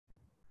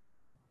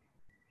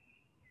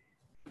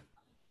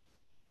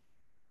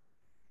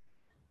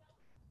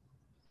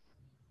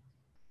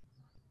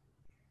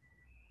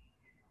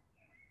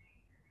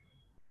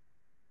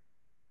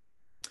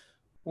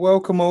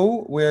Welcome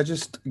all. We are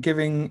just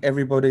giving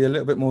everybody a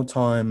little bit more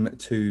time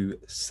to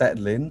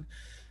settle in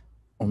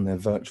on their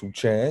virtual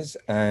chairs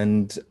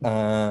and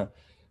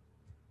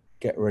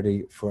get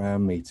ready for our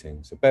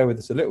meeting. So bear with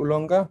us a little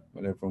longer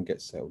when everyone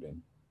gets settled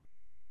in.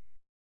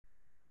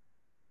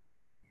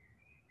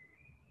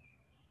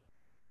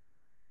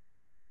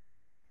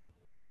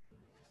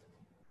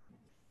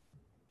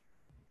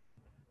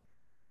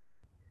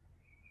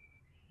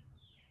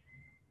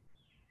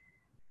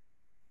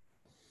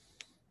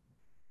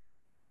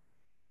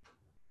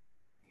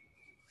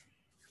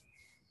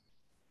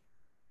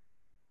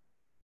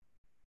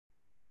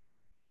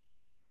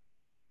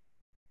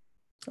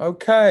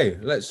 Okay,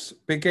 let's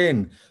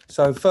begin.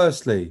 So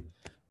firstly,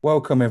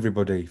 welcome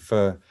everybody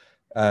for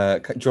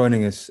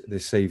joining us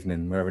this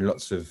evening. We're having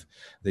lots of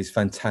these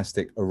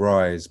fantastic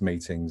Arise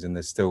meetings and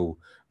they're still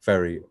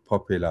very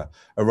popular.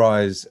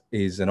 Arise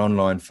is an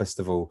online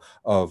festival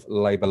of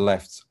Labour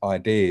Left's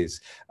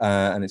ideas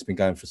and it's been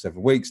going for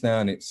several weeks now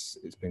and it's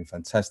been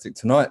fantastic.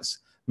 Tonight's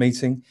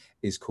meeting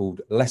is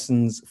called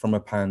Lessons from a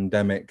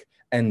Pandemic,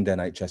 End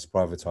NHS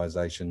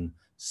Privatisation,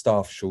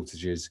 Staff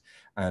Shortages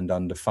and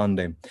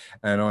Underfunding.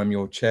 And I'm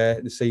your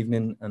chair this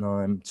evening, and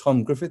I'm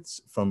Tom Griffiths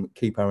from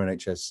Keep Our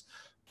NHS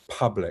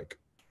Public.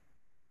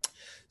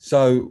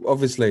 So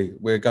obviously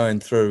we're going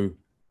through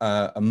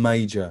a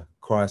major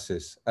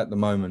crisis at the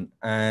moment,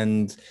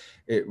 and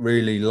it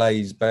really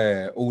lays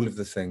bare all of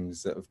the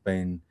things that have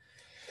been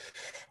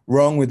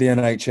wrong with the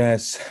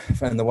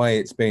NHS and the way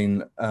it's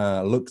been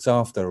looked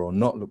after or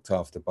not looked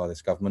after by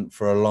this government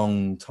for a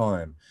long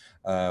time.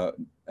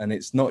 And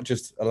it's not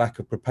just a lack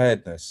of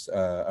preparedness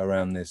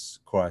around this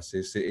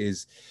crisis, it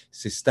is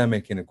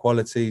systemic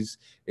inequalities,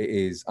 it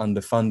is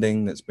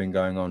underfunding that's been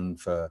going on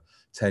for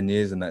 10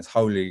 years, and that's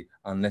wholly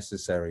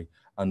unnecessary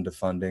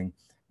underfunding.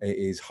 It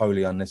is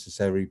wholly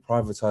unnecessary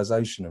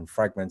privatisation and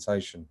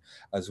fragmentation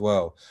as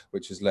well,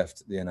 which has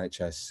left the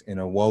NHS in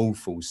a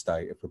woeful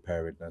state of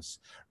preparedness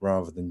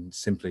rather than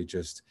simply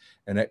just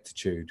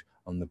ineptitude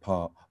on the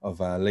part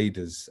of our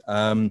leaders.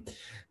 It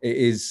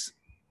is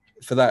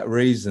for that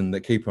reason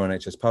that Keep Our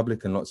NHS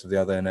Public and lots of the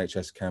other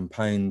NHS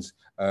campaigns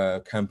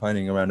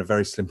campaigning around a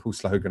very simple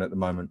slogan at the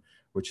moment,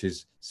 which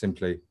is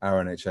simply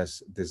our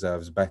NHS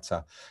deserves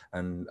better.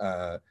 And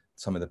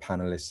some of the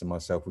panelists and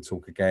myself will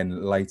talk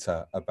again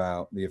later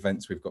about the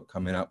events we've got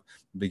coming up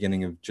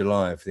beginning of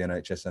July for the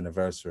NHS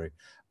anniversary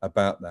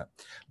about that.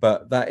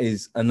 But that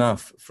is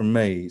enough from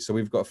me. So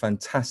we've got a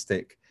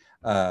fantastic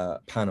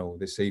panel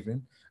this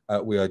evening.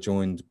 We are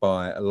joined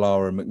by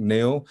Lara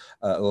McNeil,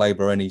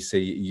 Labour NEC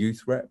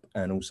Youth Rep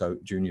and also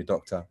Junior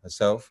Doctor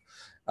herself.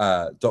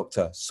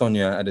 Dr.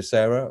 Sonia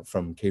Adesara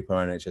from Keep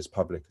Our NHS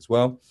Public as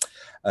well.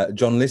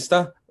 John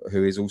Lister,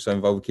 who is also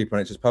involved with Keep Our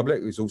NHS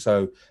Public, who's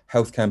also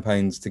Health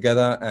Campaigns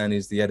Together and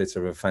is the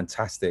editor of a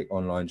fantastic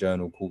online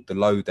journal called The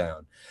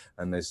Lowdown.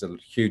 And there's a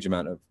huge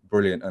amount of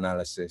brilliant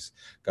analysis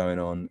going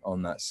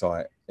on that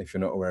site, if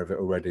you're not aware of it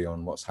already,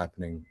 on what's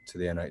happening to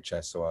the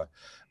NHS. So I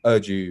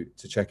urge you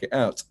to check it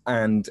out.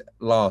 And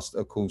last,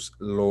 of course,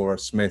 Lara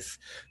Smith,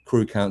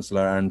 Crewe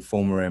Councillor and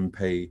former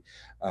MP,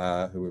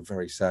 who we're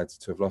very sad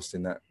to have lost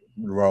in that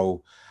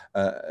role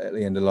at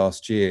the end of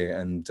last year,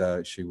 and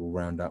she will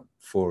round up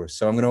for us.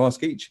 So I'm going to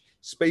ask each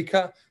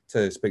speaker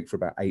to speak for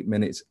about 8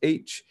 minutes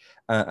each,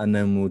 and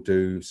then we'll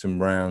do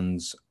some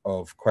rounds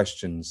of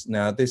questions.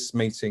 Now, this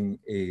meeting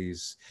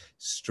is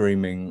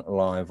streaming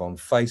live on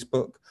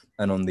Facebook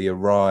and on the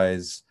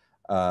Arise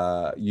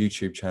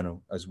YouTube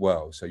channel as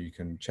well, so you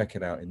can check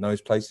it out in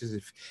those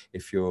places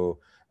if you're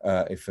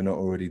not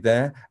already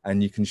there,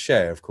 and you can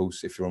share, of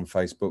course, if you're on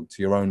Facebook,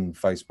 to your own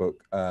Facebook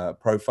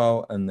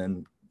profile, and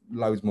then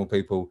loads more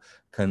people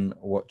can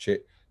watch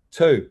it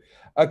too.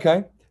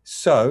 Okay,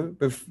 so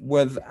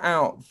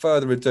without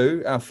further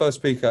ado, our first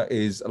speaker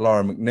is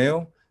Lara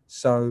McNeil.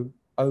 So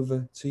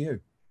over to you.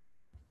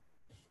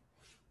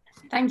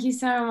 Thank you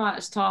so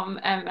much, Tom,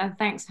 and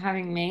thanks for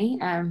having me.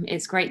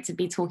 It's great to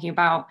be talking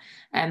about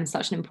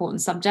such an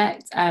important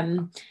subject.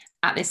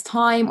 At this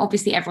time,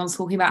 obviously everyone's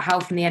talking about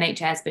health in the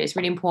NHS, but it's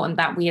really important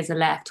that we as a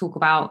left talk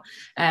about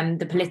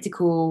the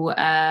political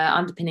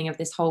underpinning of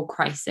this whole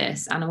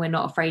crisis, and we're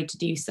not afraid to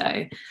do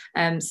so.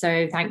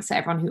 So thanks to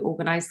everyone who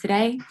organised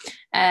today.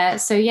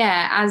 So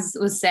yeah, as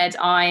was said,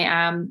 I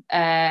am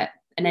an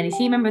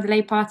NEC member of the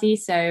Labour Party,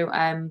 so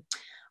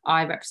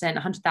I represent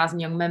 100,000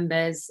 young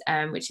members,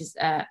 which is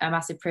a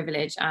massive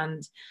privilege,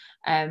 and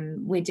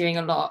we're doing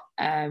a lot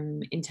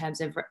in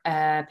terms of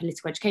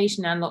political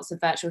education and lots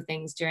of virtual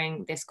things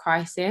during this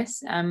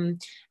crisis. And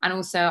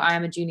also I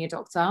am a junior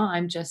doctor.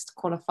 I'm just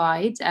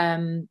qualified.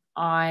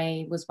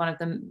 I was one of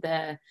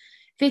the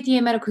fifth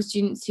year medical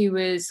students who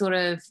was sort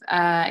of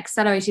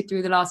accelerated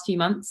through the last few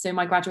months. So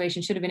my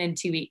graduation should have been in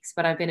 2 weeks,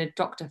 but I've been a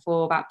doctor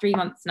for about 3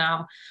 months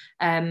now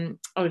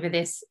over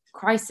this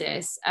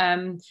crisis. So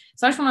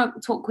I just want to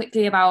talk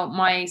quickly about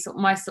my sort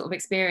of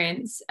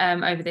experience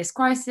over this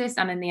crisis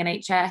and in the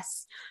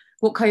NHS,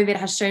 what COVID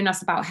has shown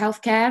us about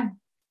healthcare,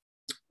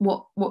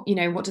 what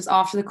does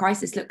after the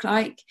crisis look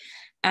like,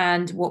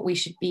 and what we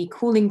should be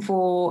calling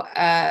for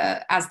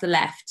as the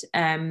left.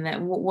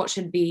 What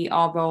should be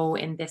our role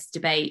in this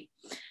debate?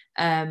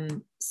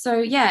 So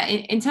yeah,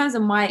 in terms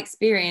of my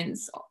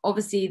experience,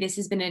 obviously this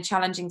has been a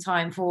challenging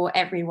time for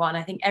everyone.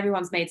 I think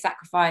everyone's made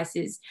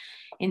sacrifices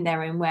in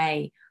their own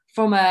way.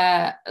 From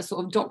a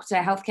sort of doctor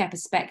healthcare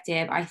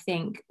perspective, I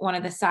think one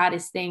of the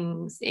saddest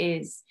things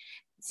is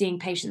seeing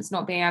patients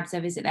not being able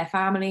to visit their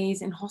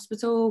families in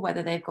hospital,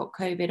 whether they've got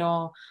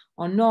COVID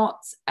or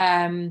not.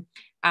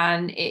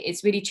 And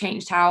it's really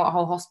changed how a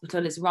whole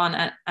hospital is run,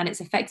 and it's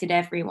affected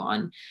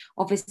everyone.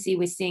 Obviously,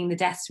 we're seeing the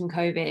deaths from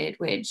COVID,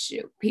 which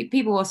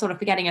people are sort of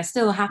forgetting are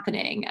still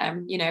happening,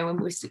 and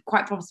we're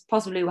quite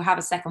possibly will have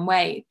a second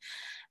wave.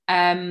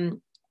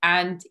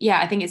 And yeah,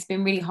 I think it's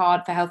been really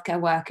hard for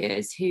healthcare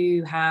workers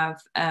who have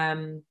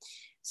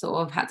sort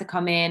of had to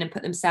come in and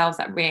put themselves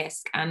at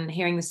risk, and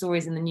hearing the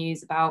stories in the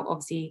news about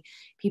obviously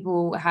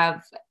people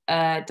have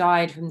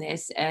died from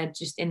this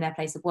just in their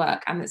place of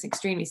work, and that's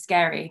extremely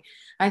scary.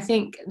 I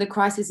think the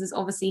crisis has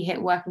obviously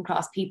hit working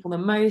class people the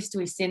most.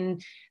 We've seen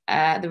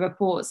the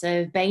reports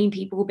of BAME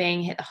people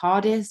being hit the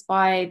hardest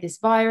by this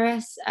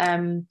virus,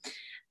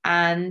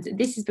 and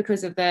this is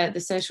because of the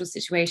social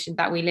situation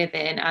that we live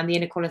in and the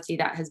inequality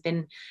that has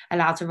been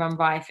allowed to run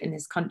rife in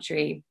this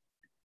country.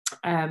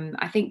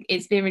 I think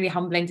it's been really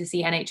humbling to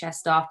see NHS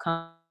staff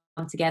come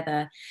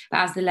together,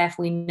 but as the left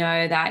we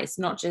know that it's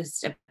not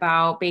just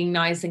about being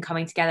nice and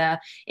coming together.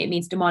 It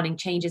means demanding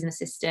changes in the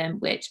system,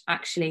 which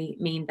actually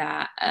mean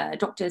that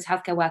doctors,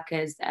 healthcare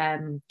workers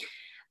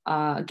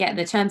get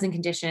the terms and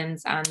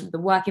conditions and the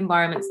work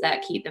environments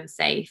that keep them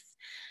safe.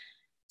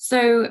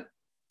 So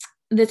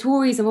the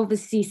Tories have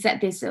obviously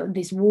set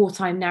this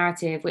wartime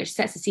narrative, which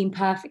sets the scene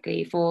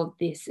perfectly for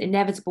this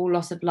inevitable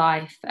loss of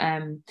life.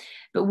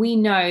 But we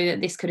know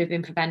that this could have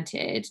been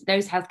prevented.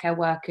 Those healthcare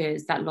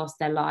workers that lost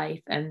their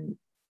life, and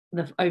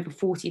the over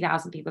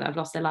 40,000 people that have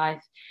lost their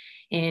life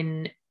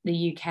in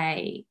the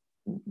UK,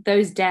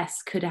 those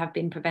deaths could have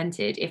been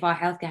prevented if our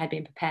healthcare had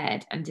been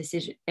prepared and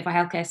if our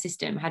healthcare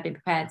system had been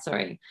prepared,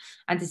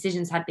 and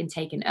decisions had been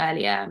taken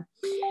earlier.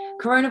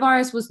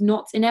 Coronavirus was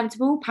not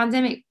inevitable.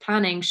 Pandemic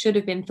planning should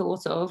have been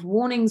thought of.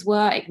 Warnings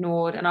were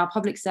ignored, and our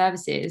public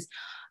services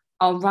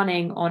are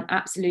running on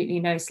absolutely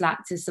no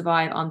slack to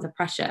survive under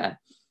pressure.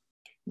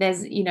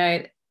 There's,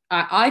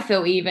 I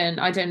feel, even,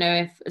 I don't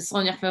know if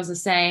Sonia feels the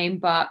same,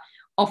 but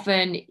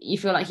often you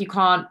feel like you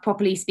can't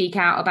properly speak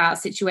out about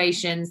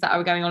situations that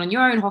are going on in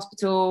your own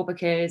hospital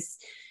because,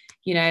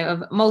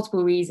 of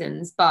multiple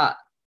reasons. But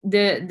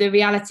the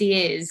reality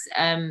is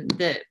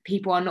that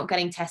people are not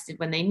getting tested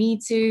when they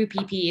need to.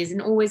 PPE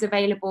isn't always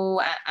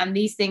available, and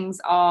these things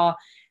are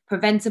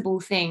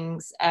preventable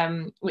things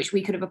which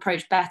we could have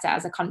approached better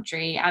as a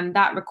country, and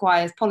that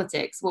requires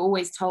politics. We're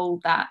always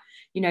told that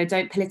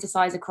don't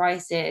politicize a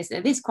crisis.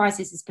 This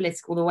crisis is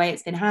political. The way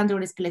it's been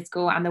handled is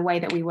political, and the way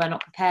that we were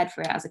not prepared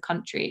for it as a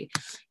country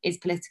is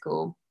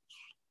political.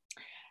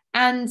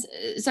 And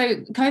so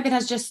COVID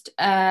has just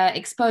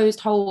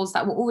exposed holes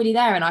that were already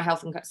there in our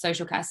health and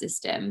social care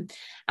system.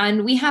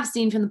 And we have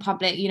seen from the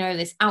public,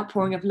 this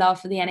outpouring of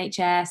love for the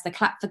NHS, the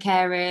clap for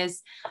carers.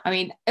 I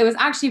mean, it was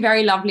actually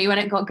very lovely when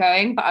it got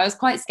going, but I was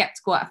quite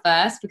skeptical at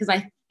first because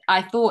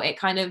I thought it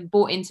kind of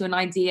bought into an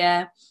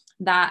idea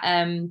that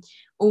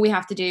all we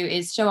have to do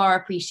is show our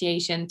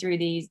appreciation through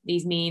these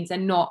means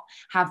and not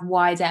have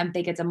wider and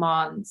bigger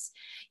demands.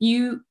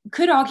 You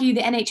could argue the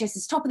NHS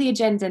is top of the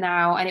agenda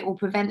now, and it will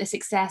prevent the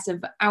success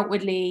of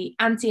outwardly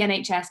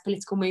anti-NHS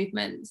political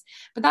movements.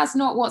 But that's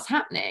not what's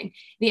happening.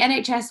 The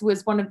NHS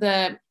was one of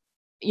the,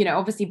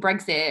 obviously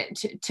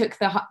Brexit took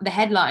the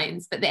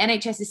headlines, but the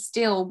NHS is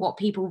still what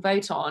people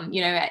vote on,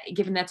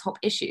 given their top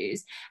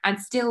issues. And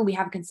still we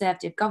have a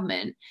Conservative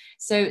government.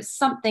 So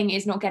something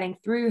is not getting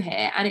through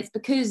here. And it's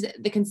because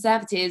the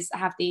Conservatives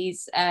have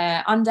these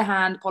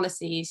underhand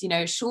policies,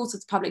 short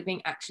of the public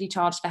being actually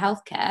charged for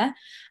healthcare.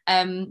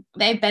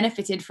 They've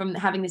benefited from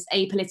having this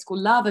apolitical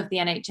love of the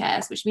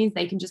NHS, which means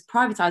they can just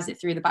privatise it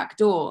through the back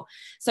door.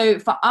 So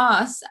for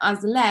us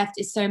as the left,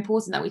 it's so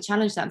important that we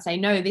challenge that and say,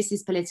 no, this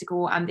is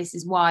political and this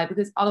is why,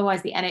 because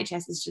otherwise the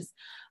NHS is just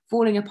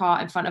falling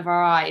apart in front of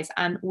our eyes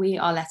and we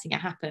are letting it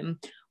happen.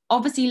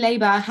 Obviously,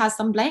 Labour has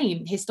some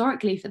blame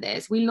historically for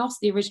this. We lost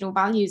the original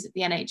values of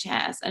the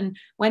NHS, and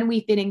when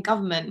we've been in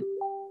government,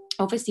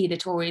 obviously the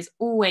Tories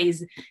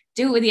always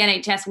deal with the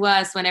NHS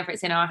worse whenever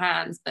it's in our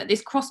hands, but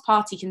this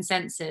cross-party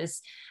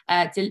consensus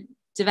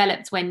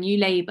developed when New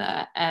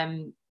Labour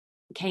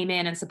came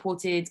in and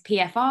supported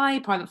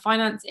PFI, private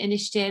finance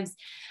initiatives,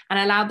 and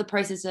allowed the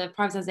process of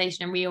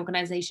privatisation and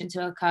reorganisation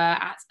to occur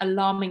at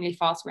alarmingly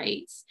fast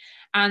rates.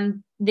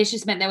 And this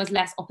just meant there was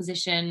less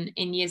opposition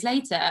in years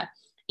later.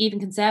 Even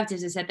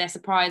Conservatives have said they're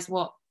surprised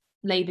what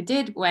Labour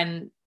did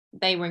when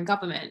they were in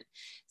government.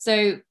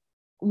 So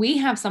we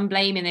have some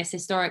blame in this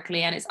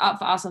historically, and it's up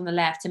for us on the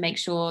left to make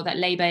sure that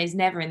Labour is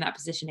never in that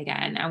position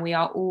again. And we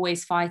are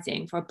always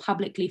fighting for a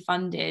publicly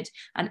funded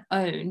and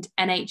owned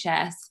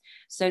NHS,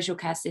 social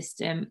care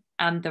system,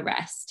 and the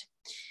rest.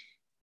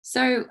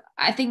 So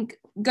I think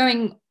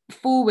going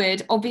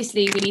forward,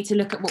 obviously we need to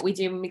look at what we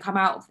do when we come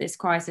out of this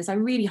crisis. I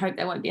really hope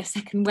there won't be a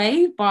second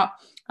wave, but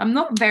I'm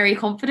not very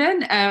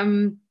confident.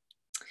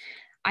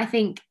 I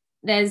think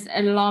there's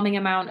an alarming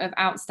amount of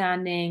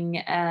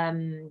outstanding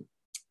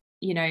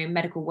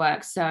medical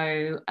work,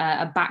 so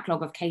a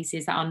backlog of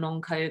cases that are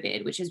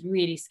non-COVID, which is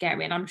really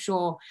scary. And I'm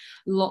sure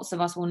lots of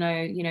us will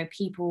know,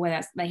 people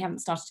where they haven't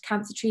started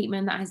cancer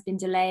treatment that has been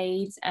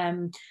delayed.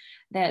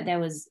 There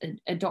was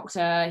a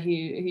doctor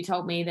who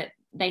told me that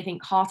they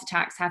think heart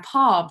attacks have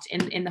halved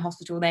in the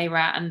hospital they were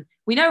at. And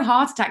we know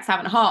heart attacks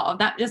haven't halved.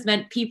 That just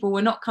meant people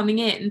were not coming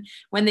in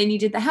when they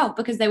needed the help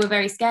because they were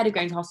very scared of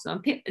going to hospital.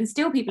 And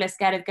still people are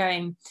scared of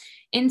going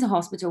into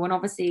hospital, and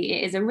obviously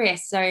it is a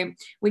risk. So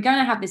we're going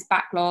to have this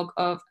backlog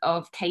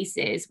of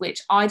cases,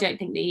 which I don't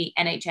think the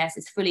NHS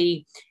is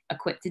fully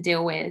equipped to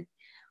deal with.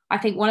 I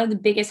think one of the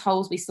biggest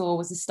holes we saw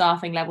was the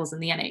staffing levels in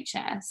the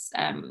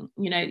NHS.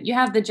 You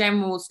have the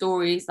general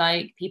stories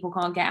like people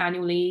can't get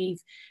annual leave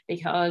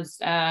because,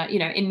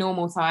 in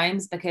normal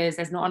times because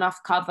there's not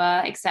enough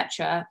cover,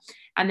 etc.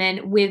 And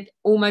then with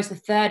almost a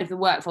third of the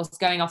workforce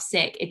going off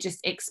sick, it just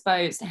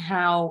exposed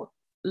how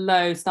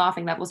low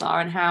staffing levels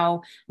are and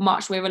how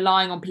much we're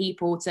relying on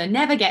people to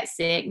never get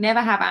sick, never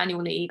have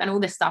annual leave and all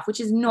this stuff, which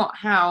is not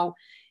how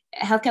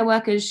healthcare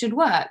workers should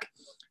work.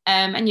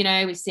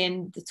 We've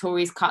seen the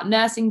Tories cut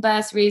nursing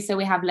bursaries, so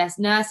we have less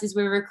nurses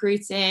we're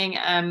recruiting.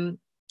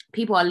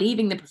 People are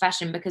leaving the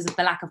profession because of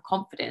the lack of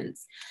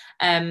confidence,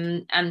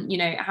 and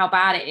how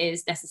bad it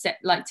is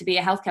to be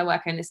a healthcare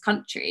worker in this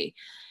country.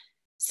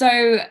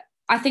 So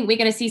I think we're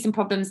going to see some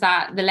problems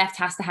that the left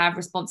has to have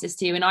responses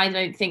to, and I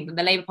don't think that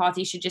the Labour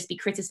Party should just be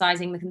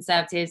criticising the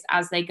Conservatives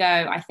as they go.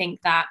 I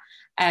think that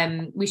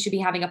we should be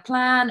having a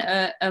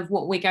plan of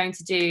what we're going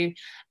to do,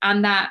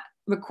 and that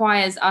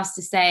requires us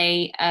to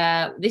say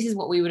this is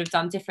what we would have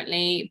done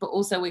differently, but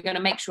also we're going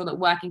to make sure that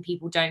working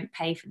people don't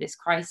pay for this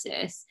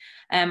crisis.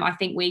 I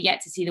think we're yet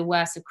to see the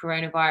worst of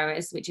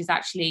coronavirus, which is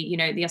actually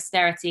the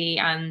austerity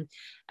and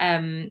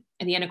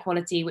the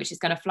inequality which is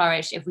going to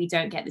flourish if we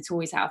don't get the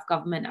Tories out of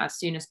government as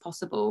soon as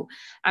possible.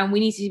 And we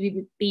need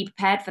to be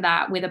prepared for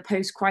that with a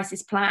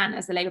post-crisis plan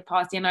as the Labour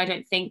Party, and I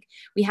don't think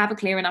we have a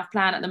clear enough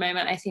plan at the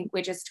moment. I think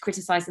we're just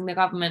criticising the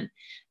government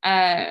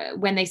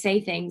when they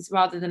say things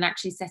rather than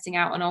actually setting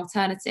out an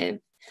alternative.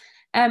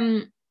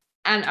 And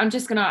I'm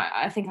just gonna,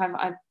 I think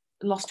I've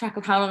lost track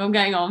of how long I'm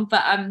going on,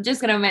 but I'm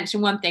just going to mention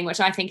one thing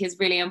which I think is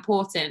really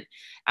important,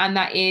 and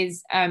that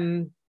is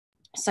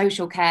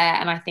social care.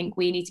 And I think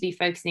we need to be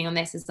focusing on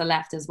this as the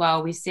left as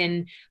well. We've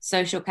seen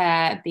social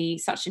care be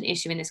such an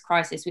issue in this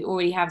crisis. We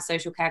already have a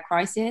social care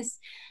crisis.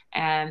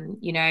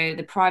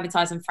 The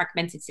privatised and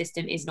fragmented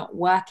system is not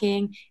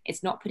working.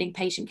 It's not putting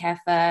patient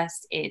care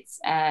first. It's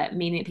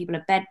meaning that people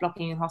are bed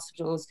blocking in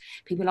hospitals.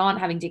 People aren't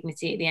having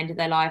dignity at the end of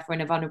their life or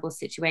in a vulnerable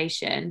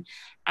situation.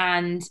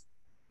 And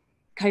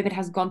COVID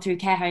has gone through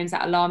care homes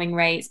at alarming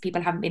rates.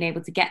 People haven't been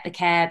able to get the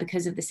care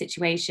because of the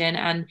situation.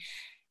 And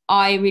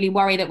I really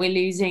worry that we're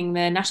losing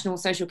the National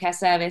Social Care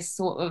Service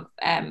sort of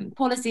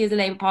policy as a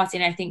Labour Party,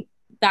 and I think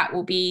that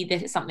will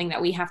be something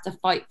that we have to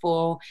fight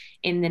for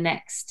in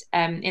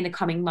the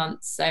coming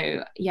months.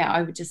 So yeah,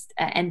 I would just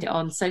end it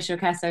on social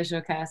care,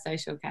 social care,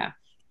 social care.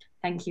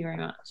 Thank you very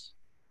much.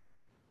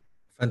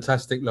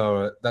 Fantastic,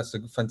 Lara. That's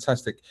a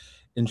fantastic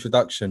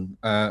introduction,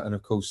 and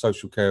of course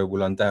social care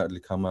will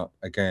undoubtedly come up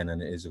again,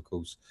 and it is of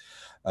course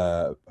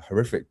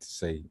horrific to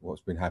see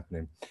what's been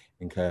happening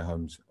in care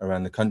homes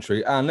around the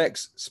country. Our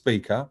next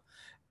speaker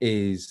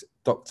is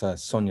Dr.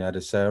 Sonia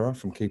Adesara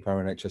from Keep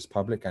Our NHS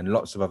Public and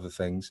lots of other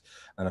things,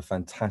 and a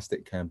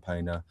fantastic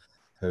campaigner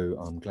who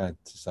I'm glad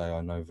to say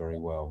I know very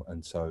well,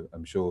 and so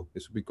I'm sure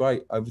this will be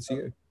great. Over to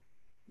you.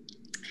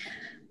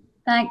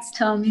 Thanks,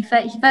 Tom. You're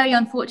very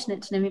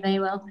unfortunate to know me very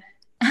well.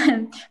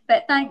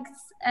 But thanks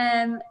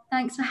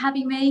for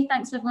having me.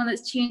 Thanks for everyone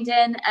that's tuned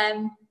in.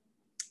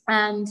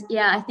 And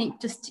yeah, I think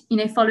just,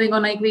 following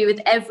on, I agree with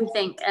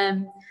everything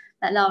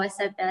that Lara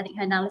said there. I think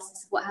her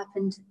analysis of what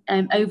happened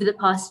over the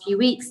past few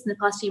weeks and the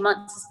past few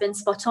months has been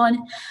spot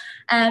on.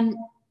 And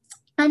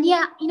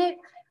yeah,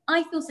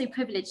 I feel so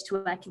privileged to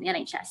work in the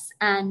NHS.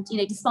 And,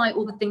 despite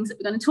all the things that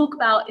we're going to talk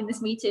about in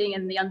this meeting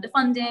and the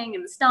underfunding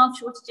and the staff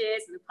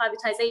shortages and the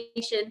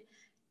privatisation,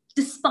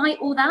 despite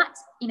all that,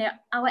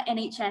 our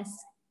NHS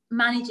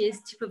manages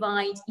to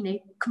provide,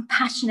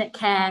 compassionate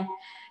care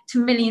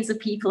to millions of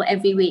people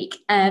every week.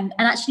 And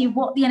actually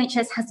what the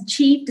NHS has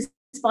achieved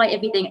despite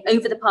everything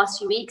over the past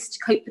few weeks to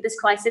cope with this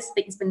crisis, I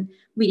think has been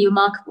really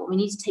remarkable. We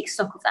need to take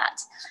stock of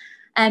that.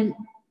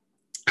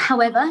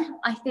 However,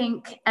 I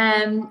think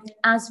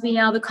as we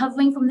are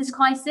recovering from this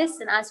crisis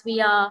and as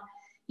we are,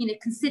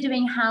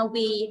 considering how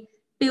we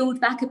build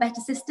back a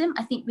better system,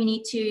 I think we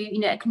need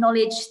to,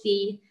 acknowledge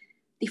the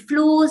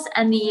flaws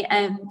and the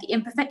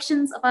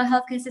imperfections of our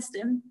healthcare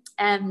system.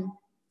 And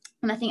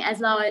I think,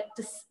 as Lara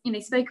just,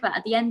 spoke about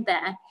at the end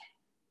there,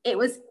 it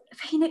was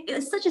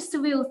such a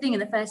surreal thing in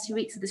the first few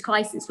weeks of this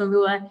crisis when we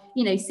were,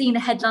 seeing the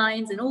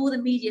headlines and all the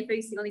media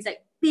focusing on these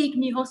big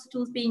new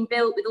hospitals being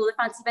built with all the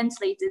fancy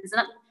ventilators.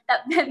 And at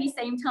that very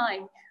same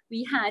time,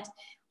 we had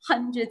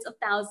hundreds of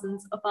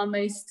thousands of our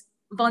most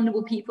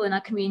vulnerable people in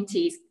our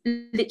communities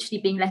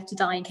literally being left to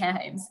die in care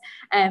homes.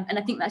 And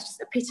I think that's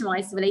just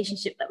epitomised the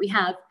relationship that we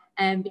have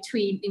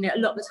between, you know, a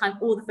lot of the time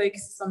all the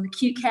focus is on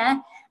acute care,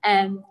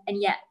 and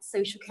yet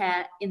social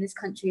care in this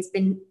country has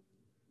been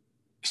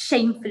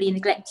shamefully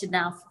neglected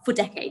now for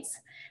decades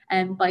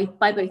by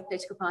both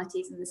political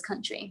parties in this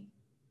country.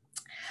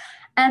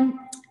 And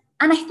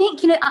I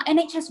think, you know, our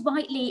NHS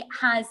rightly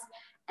has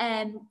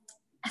a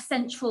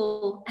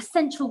central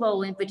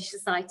role in British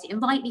society,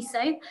 and rightly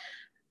so.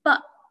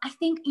 But I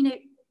think, you know,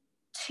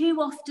 too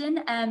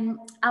often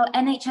our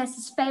NHS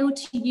has failed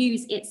to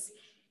use its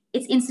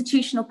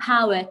institutional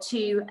power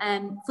to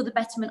for the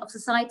betterment of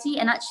society,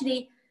 and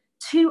actually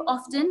too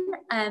often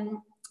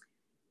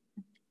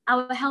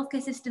our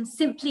healthcare system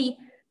simply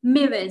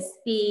mirrors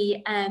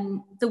the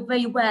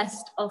very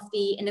worst of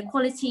the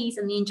inequalities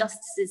and the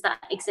injustices that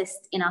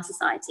exist in our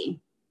society.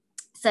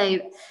 So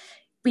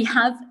we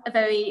have a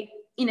very,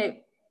 you know,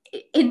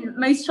 in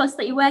most trusts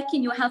that you work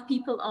in, you'll have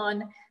people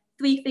on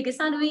 3-figure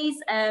salaries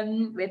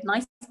with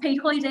nice paid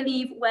holiday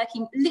leave,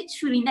 working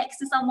literally next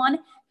to someone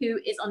who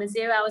is on a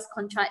 0 hours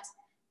contract,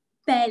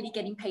 barely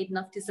getting paid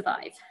enough to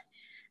survive.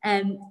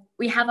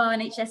 We have our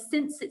NHS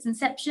since its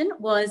inception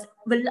was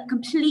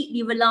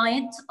completely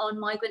reliant on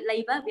migrant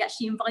labour. We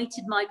actually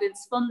invited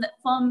migrants from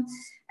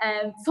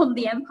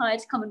the empire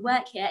to come and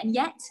work here, and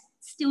yet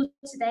still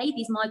today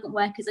these migrant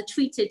workers are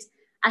treated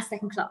as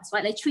second class,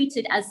 right? They're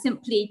treated as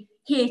simply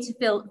here to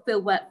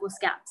fill workforce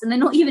gaps, and they're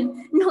not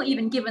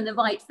even given the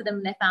right for them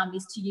and their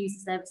families to use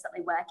the service that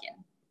they work in.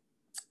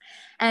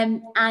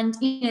 And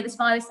you know, this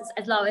virus,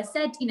 as Lara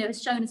said, you know,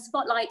 has shown a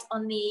spotlight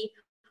on the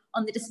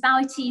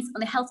disparities, on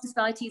the health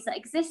disparities that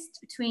exist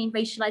between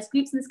racialized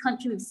groups in this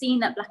country. We've seen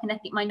that Black and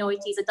ethnic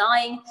minorities are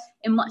dying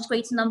in much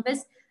greater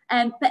numbers.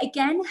 But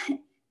again,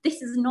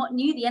 this is not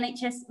new. The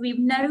NHS, we've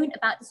known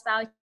about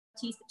disparities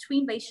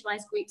between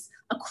racialized groups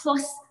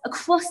across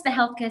the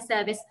healthcare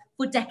service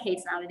for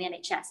decades now in the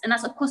NHS, and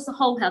that's across the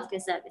whole healthcare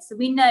service. So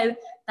we know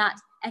that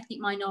ethnic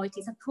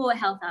minorities have poor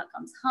health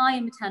outcomes, higher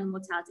maternal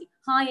mortality,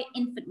 higher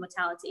infant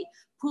mortality,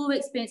 poor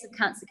experience of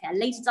cancer care,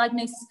 later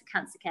diagnosis for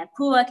cancer care,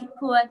 poor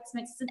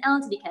experiences in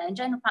elderly care and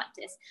general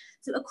practice.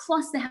 So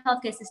across the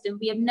healthcare system,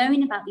 we have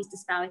known about these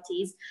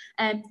disparities.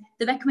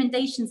 The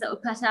recommendations that were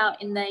put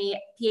out in the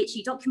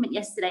PHE document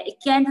yesterday,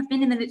 again, have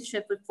been in the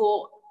literature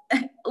for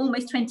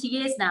almost 20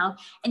 years now,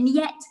 and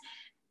yet,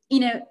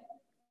 you know,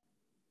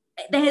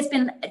 there has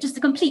been just a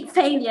complete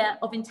failure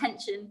of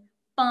intention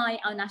by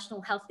our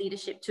national health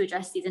leadership to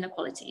address these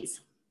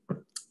inequalities.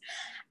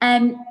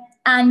 And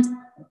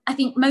I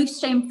think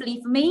most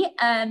shamefully for me,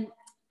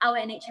 our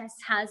NHS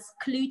has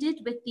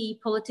colluded with the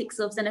politics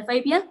of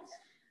xenophobia.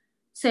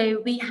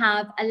 So we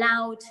have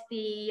allowed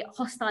the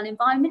hostile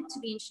environment to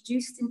be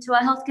introduced into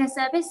our healthcare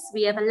service.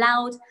 We have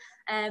allowed,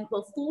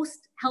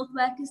 forced health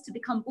workers to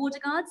become border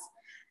guards.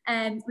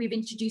 We've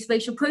introduced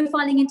racial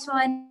profiling into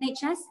our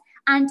NHS.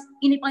 And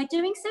you know, by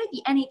doing so,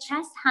 the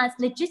NHS has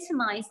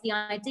legitimised the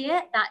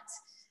idea that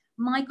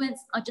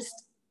migrants are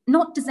just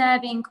not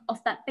deserving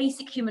of that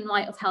basic human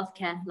right of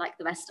healthcare like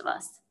the rest of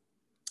us.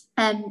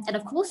 And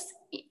of course,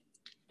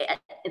 in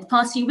the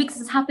past few weeks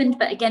this has happened,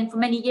 but again, for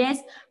many years,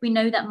 we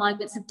know that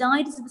migrants have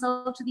died as a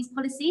result of these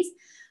policies.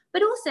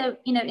 But also,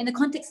 you know, in the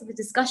context of the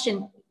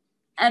discussion,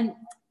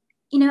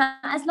 you know,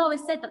 as Lara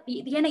said, that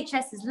the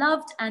NHS is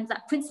loved, and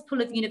that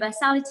principle of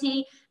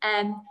universality,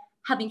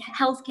 having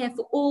healthcare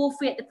for all,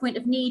 free at the point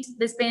of need.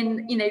 There's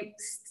been, you know,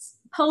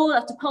 poll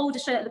after poll to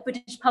show that the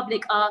British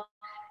public are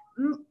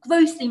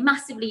grossly,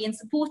 massively in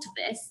support of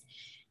this.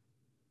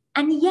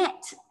 And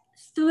yet,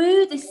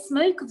 through this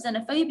smoke of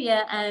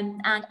xenophobia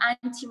and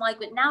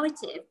anti-migrant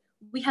narrative,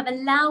 we have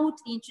allowed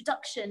the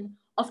introduction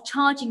of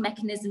charging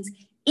mechanisms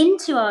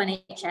into our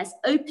NHS,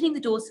 opening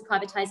the doors for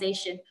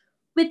privatisation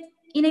with,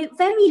 you know,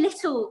 very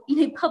little, you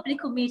know,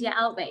 public or media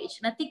outrage.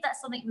 And I think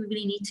that's something we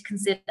really need to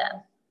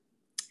consider.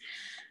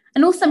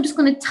 And also, I'm just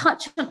going to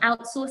touch on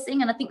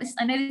outsourcing, and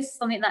I know this is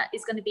something that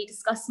is going to be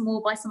discussed more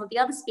by some of the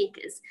other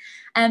speakers.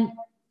 And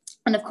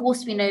of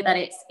course, we know that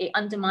it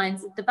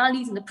undermines the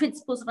values and the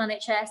principles of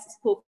NHS, it's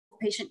poor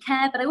patient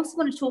care, but I also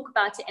want to talk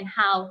about it and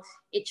how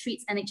it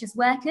treats NHS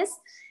workers.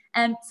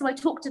 So I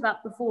talked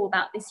about before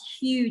about this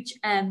huge,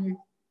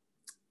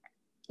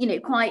 you know,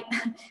 quite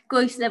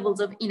gross levels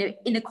of, you know,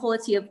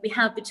 inequality we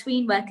have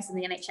between workers in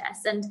the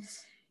NHS. And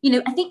you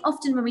know, I think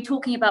often when we're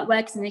talking about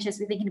workers in the NHS,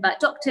 we're thinking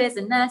about doctors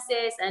and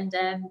nurses, and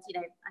you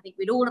know, I think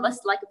we'd all of us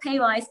like a pay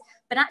rise.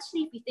 But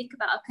actually, if we think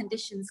about our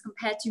conditions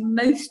compared to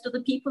most of the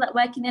people that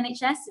work in the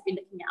NHS, if we're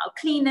looking at our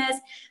cleaners,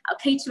 our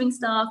catering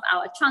staff,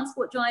 our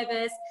transport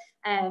drivers,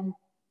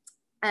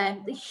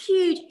 the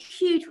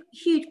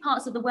huge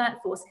parts of the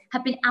workforce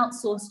have been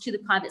outsourced to the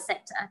private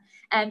sector.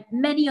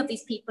 Many of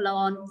these people are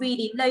on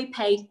really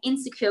low-paid,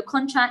 insecure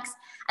contracts,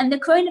 and the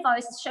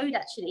coronavirus has showed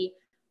actually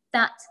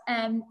that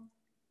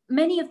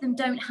many of them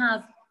don't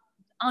have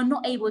are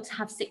not able to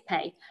have sick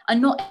pay, are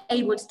not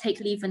able to take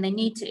leave when they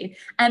need to.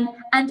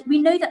 And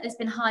we know that there's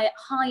been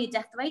higher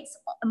death rates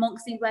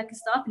amongst the worker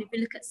staff. And if we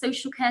look at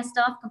social care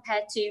staff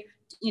compared to,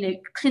 you know,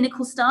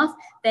 clinical staff,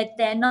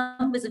 their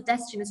numbers of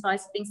deaths during this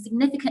virus have been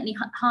significantly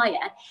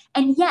higher.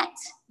 And yet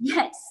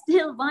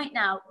still right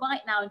now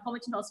in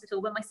Homerton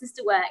Hospital, where my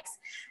sister works,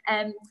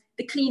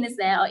 the cleaners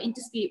there are in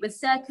dispute with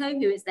Serco,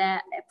 who is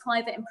their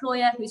private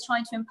employer, who is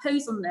trying to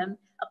impose on them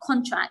a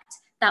contract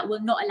that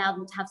will not allow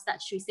them to have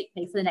statutory sick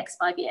pay for the next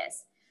 5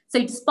 years. So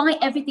despite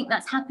everything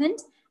that's happened,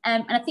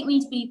 and I think we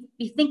need to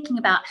be thinking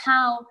about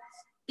how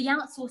the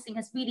outsourcing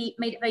has really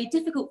made it very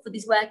difficult for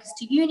these workers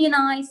to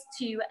unionise,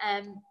 to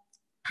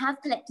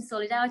have collective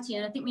solidarity.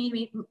 And I think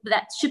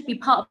that should be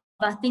part of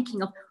our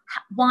thinking of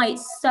why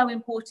it's so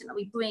important that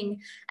we bring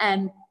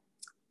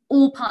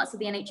all parts of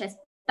the NHS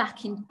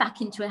back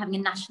into having a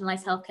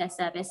nationalised healthcare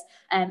service,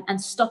 and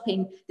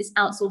stopping this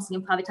outsourcing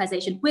and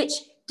privatisation, which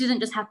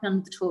didn't just happen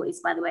under the Tories,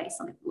 by the way,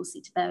 something we'll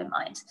see to bear in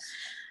mind.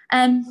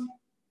 And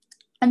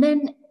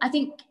then I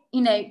think,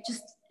 you know,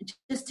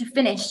 just to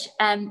finish,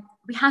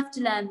 we have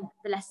to learn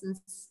the lessons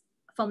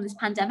from this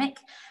pandemic,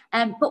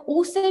 but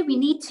also we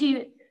need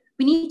to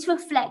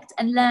reflect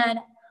and learn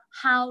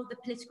how the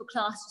political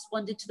class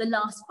responded to the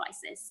last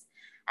crisis,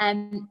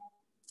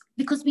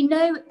 because we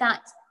know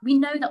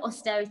that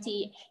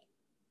austerity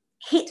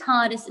hit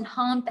hardest and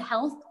harmed the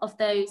health of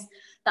those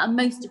that are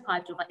most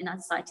deprived of in our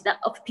society, that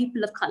of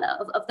people of colour,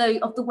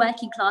 of the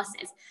working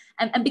classes.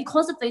 And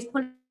because of those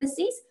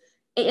policies,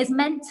 it has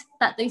meant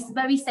that those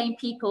very same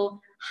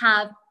people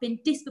have been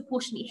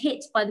disproportionately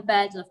hit by the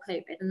burden of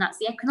COVID, and that's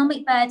the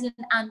economic burden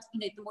and, you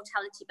know, the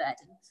mortality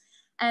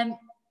burden.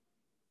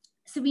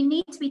 So we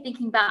need to be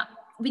thinking about,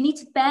 we need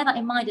to bear that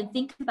in mind and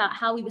think about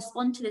how we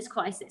respond to this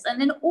crisis. And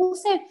then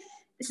also,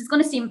 this is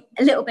going to seem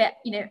a little bit,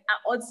 you know, at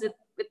odds with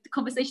the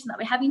conversation that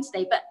we're having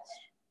today, but,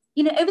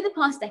 you know, over the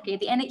past decade,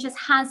 the NHS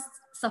has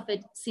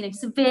suffered, you know,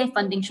 severe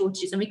funding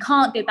shortages, and we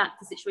can't go back to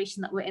the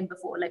situation that we're in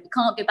before. Like, we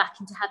can't go back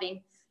into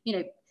having, you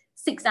know,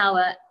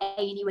 6-hour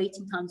A&E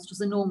waiting times, which was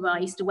the norm where I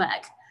used to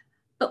work.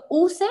 But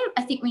also,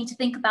 I think we need to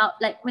think about,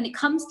 like, when it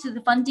comes to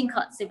the funding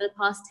cuts over the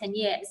past 10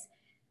 years,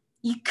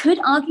 you could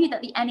argue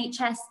that the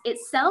NHS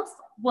itself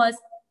was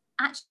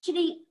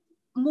actually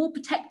more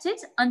protected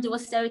under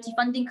austerity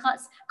funding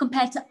cuts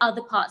compared to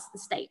other parts of the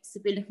state. So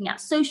we're looking at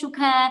social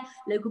care,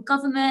 local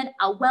government,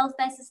 our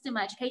welfare system,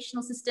 our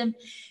educational system.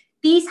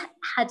 These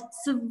had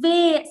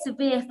severe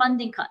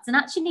funding cuts. And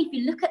actually, if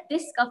you look at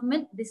this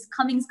government, this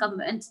Cummings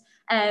government,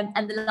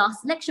 and the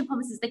last election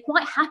promises, they're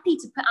quite happy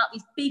to put out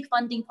these big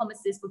funding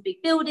promises for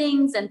big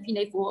buildings and, you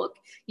know, for,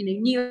 you know,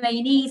 new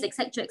A&Es,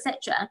 etc.,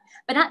 etc.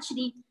 But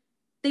actually,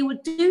 they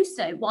would do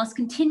so whilst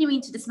continuing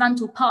to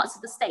dismantle parts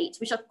of the state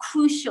which are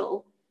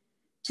crucial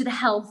to the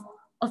health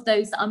of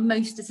those that are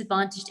most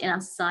disadvantaged in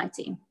our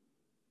society.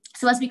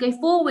 So as we go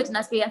forward, and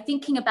as we are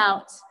thinking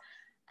about,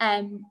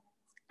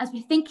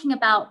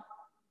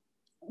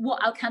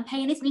 what our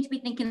campaign is, we need to be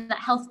thinking that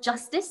health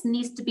justice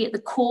needs to be at the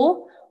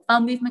core of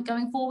our movement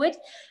going forward.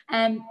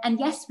 And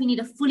yes, we need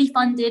a fully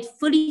funded,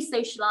 fully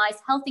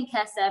socialised health and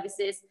care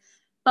services,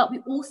 but we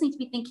also need to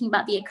be thinking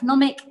about the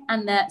economic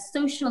and the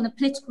social and the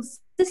political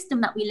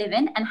system that we live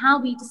in, and how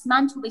we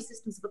dismantle those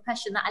systems of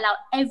oppression that allow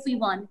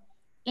everyone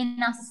in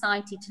our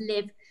society to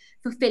live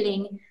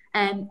fulfilling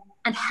and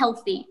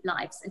healthy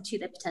lives and to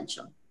their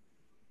potential.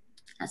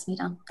 That's me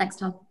done. Thanks,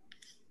 Tom.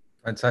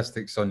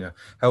 Fantastic, Sonia.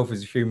 Health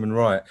is a human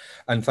right.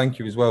 And thank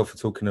you as well for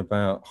talking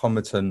about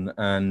Homerton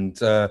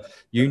and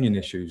union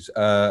issues.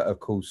 Of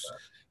course,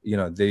 you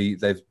know,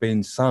 there've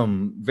been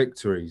some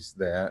victories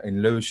there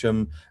in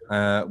Lewisham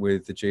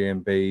with the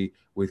GMB,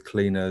 with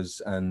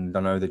cleaners, and I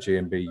know the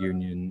GMB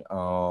union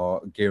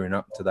are gearing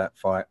up to that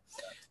fight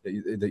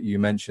that you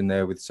mentioned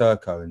there with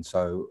Serco. And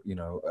so, you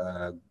know,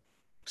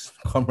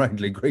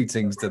 comradely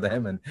greetings to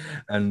them,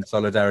 and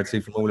solidarity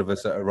from all of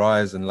us at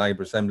Arise and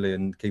Labour Assembly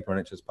and Keep Our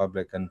NHS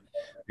Public and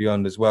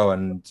beyond as well.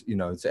 And, you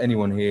know, to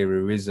anyone here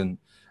who isn't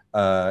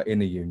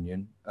in a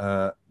union,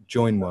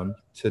 join one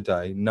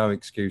today, no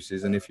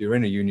excuses. And if you're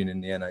in a union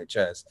in the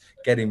NHS,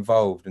 get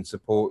involved and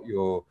support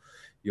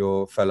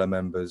your fellow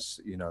members,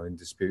 you know, in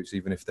disputes,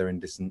 even if they're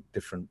in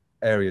different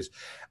areas.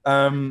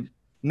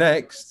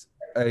 Next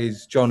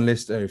is John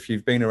Lister. If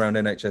you've been around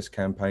NHS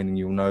campaigning,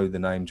 you'll know the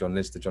name John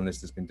Lister. John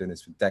Lister's been doing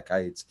this for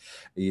decades.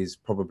 He is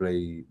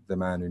probably the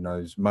man who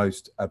knows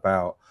most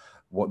about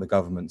what the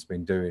government's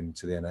been doing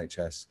to the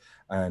NHS,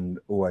 and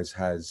always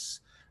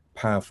has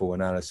powerful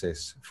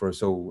analysis for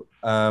us all.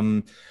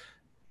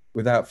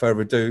 Without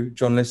further ado,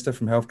 John Lister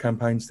from Health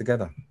Campaigns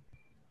Together.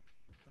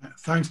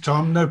 Thanks,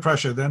 Tom. No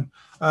pressure then.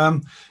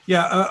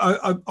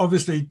 I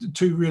obviously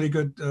two really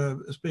good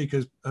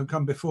speakers have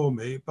come before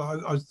me,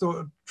 but I thought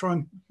I'd try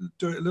and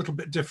do it a little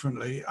bit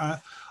differently.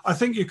 I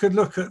think you could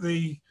look at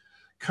the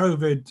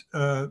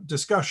COVID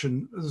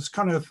discussion. There's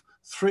kind of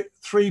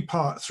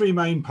three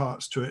main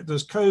parts to it.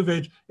 There's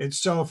COVID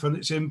itself and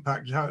its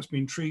impact, how it's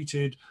been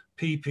treated,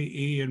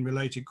 PPE and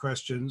related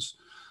questions.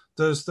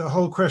 There's the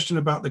whole question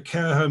about the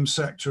care home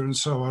sector and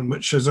so on,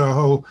 which is a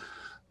whole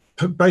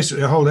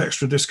basically a whole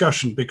extra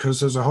discussion, because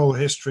there's a whole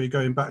history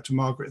going back to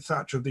Margaret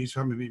Thatcher of these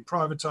having been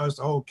privatised,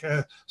 the whole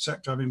care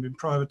sector having been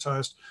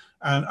privatised,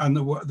 and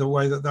the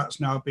way that that's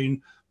now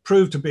been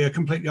proved to be a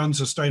completely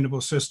unsustainable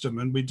system.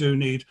 And we do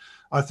need,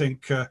 I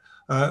think,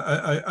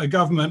 a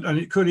government, and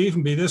it could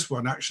even be this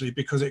one actually,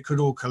 because it could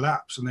all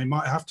collapse and they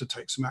might have to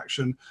take some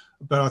action.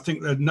 But I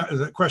think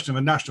the question of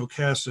a national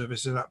care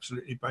service is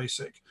absolutely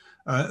basic,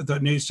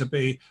 that needs to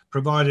be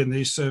providing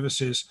these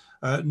services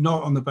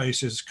not on the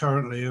basis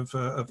currently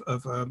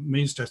of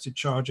means-tested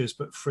charges,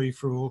 but free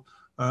for all,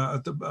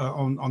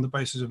 on the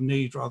basis of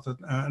need rather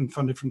and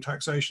funded from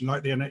taxation,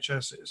 like the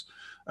NHS is.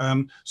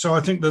 So I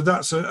think that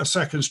that's a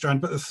second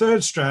strand. But the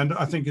third strand,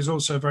 I think, is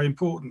also very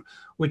important,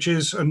 which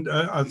is, and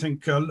I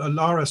think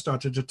Lara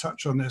started to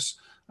touch on this,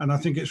 and I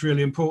think it's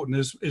really important,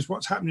 is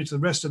what's happening to the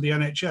rest of the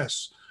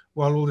NHS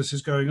while all this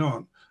is going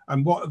on,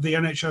 and what the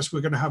NHS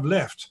we're going to have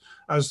left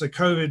as the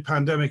COVID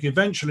pandemic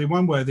eventually,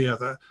 one way or the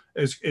other,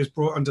 is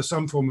brought under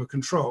some form of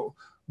control.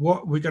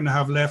 What we're going to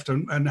have left,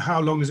 and how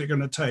long is it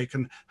going to take,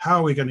 and how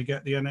are we going to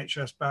get the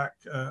NHS back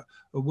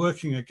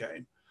working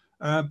again.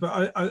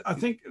 But I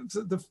think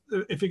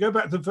if you go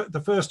back to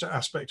the first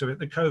aspect of it,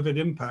 the COVID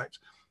impact,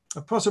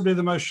 possibly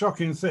the most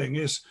shocking thing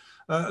is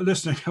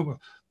listening. Well,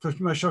 the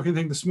most shocking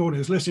thing this morning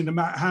is listening to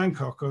Matt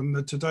Hancock on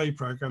the Today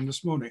programme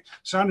this morning.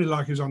 Sounded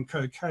like he was on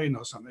cocaine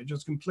or something,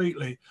 just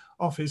completely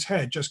off his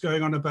head, just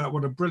going on about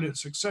what a brilliant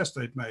success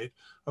they'd made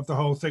of the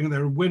whole thing, and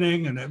they're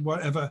winning and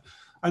whatever.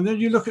 And then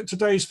you look at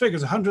today's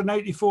figures,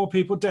 184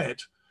 people dead,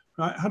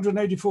 right?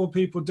 184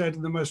 people dead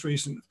in the most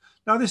recent.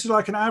 Now, this is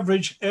like an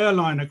average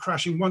airliner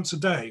crashing once a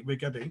day we're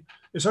getting.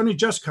 It's only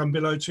just come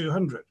below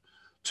 200.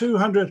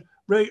 200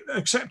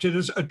 accepted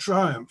as a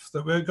triumph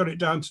that we've got it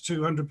down to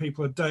 200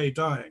 people a day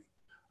dying.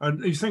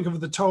 And you think of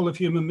the toll of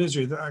human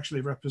misery that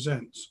actually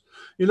represents.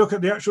 You look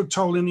at the actual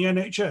toll in the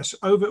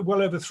NHS,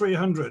 well over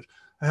 300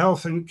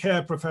 health and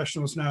care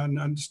professionals now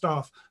and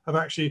staff have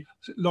actually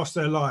lost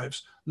their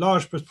lives.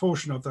 Large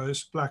proportion of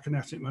those Black and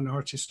ethnic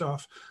minority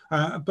staff,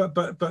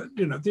 but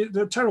you know,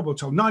 the terrible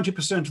toll.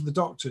 90% of the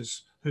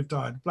doctors who've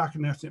died, Black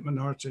and ethnic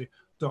minority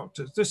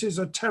doctors. This is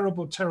a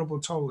terrible, terrible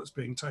toll that's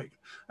being taken.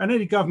 And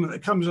any government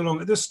that comes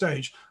along at this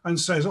stage and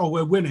says, "Oh,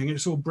 we're winning,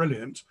 it's all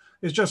brilliant,"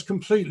 is just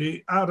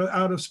completely out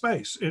of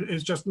space. It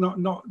is just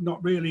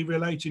not really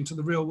relating to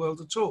the real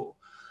world at all.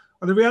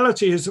 And the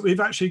reality is that we've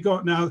actually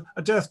got now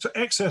a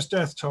excess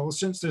death toll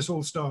since this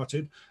all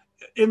started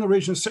in the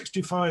region of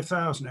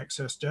 65,000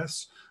 excess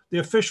deaths. The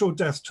official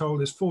death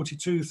toll is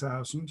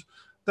 42,000.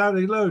 That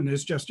alone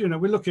is just, you know,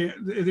 we're looking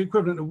at the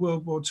equivalent of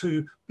World War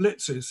II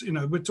blitzes. You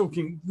know, we're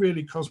talking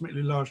really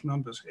cosmically large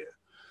numbers here.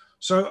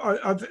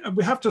 So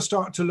we have to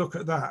start to look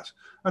at that.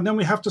 And then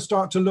we have to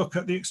start to look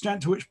at the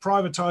extent to which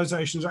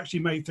privatisation has actually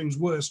made things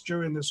worse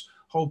during this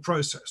whole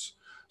process.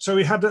 So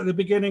we had at the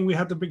beginning, we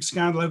had the big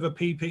scandal over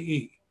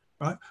PPE,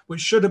 right,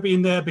 which should have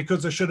been there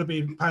because there should have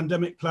been a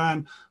pandemic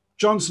plan.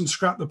 Johnson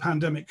scrapped the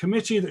pandemic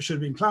committee that should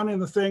have been planning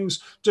the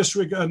things,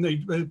 and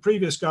the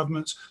previous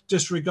governments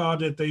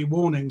disregarded the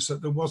warnings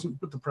that there wasn't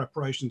the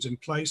preparations in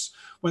place.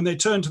 When they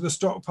turned to the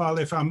stockpile,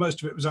 they found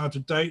most of it was out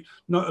of date.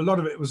 A lot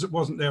of it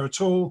wasn't there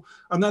at all.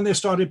 And then they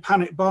started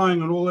panic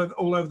buying and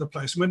all over the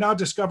place. And we're now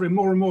discovering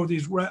more and more of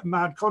these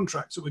mad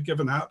contracts that were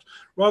given out,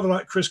 rather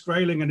like Chris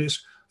Grayling and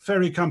his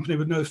ferry company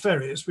with no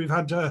ferries. We've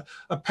had a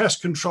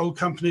pest control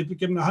company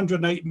given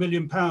 £108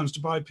 million to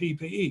buy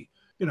PPE.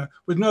 You know,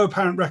 with no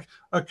apparent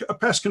a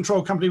pest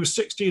control company with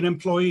 16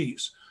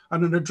 employees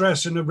and an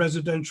address in a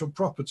residential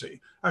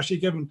property, actually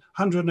given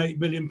 £108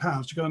 million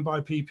to go and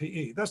buy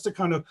PPE. That's the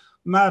kind of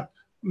mad,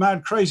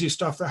 crazy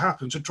stuff that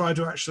happens to try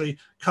to actually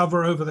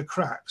cover over the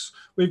cracks.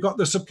 We've got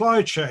the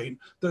supply chain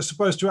that's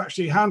supposed to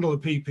actually handle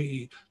the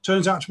PPE.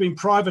 Turns out to be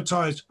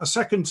privatised a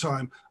second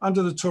time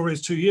under the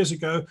Tories 2 years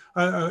ago,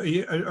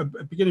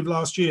 beginning of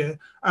last year,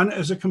 and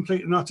as a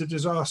complete and utter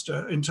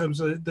disaster in terms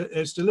of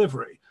its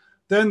delivery.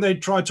 Then they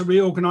tried to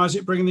reorganize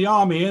it, bring the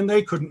army in,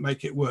 they couldn't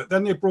make it work.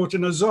 Then they brought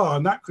in a czar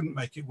and that couldn't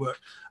make it work.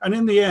 And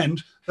in the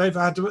end, they've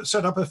had to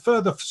set up a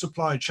further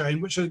supply chain,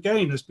 which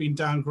again has been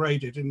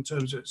downgraded in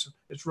terms of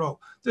its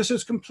role. This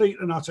is complete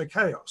and utter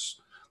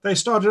chaos. They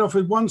started off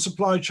with one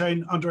supply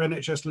chain under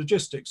NHS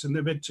Logistics in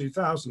the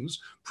mid-2000s,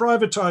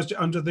 privatised it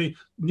under the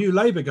new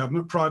Labour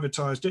government,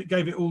 privatised it,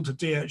 gave it all to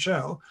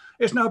DHL.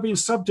 It's now been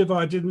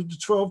subdivided into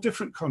 12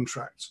 different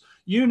contracts.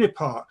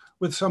 Unipart,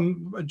 with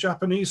some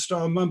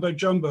Japanese-style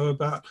mumbo-jumbo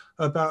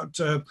about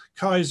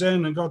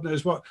Kaizen and God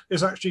knows what,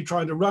 is actually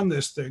trying to run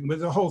this thing with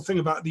the whole thing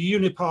about the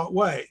Unipart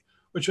way,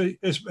 which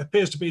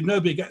appears to be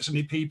nobody gets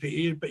any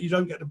PPE, but you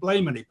don't get to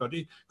blame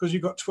anybody because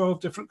you've got 12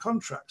 different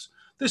contracts.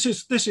 This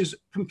is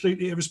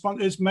completely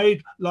irresponsible. It's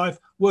made life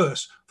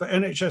worse for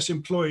NHS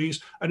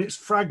employees, and it's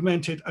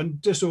fragmented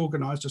and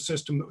disorganised a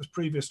system that was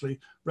previously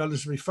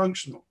relatively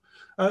functional.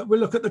 We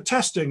look at the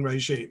testing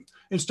regime.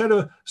 Instead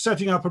of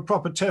setting up a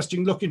proper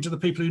testing, look into the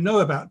people who know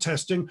about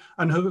testing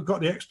and who have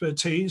got the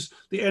expertise,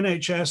 the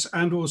NHS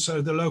and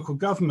also the local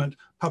government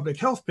public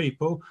health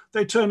people,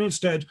 they turn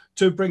instead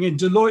to bring in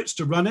Deloitte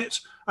to run it,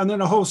 and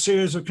then a whole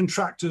series of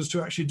contractors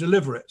to actually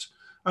deliver it.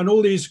 and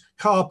all these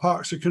car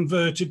parks are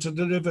converted to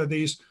deliver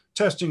these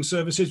testing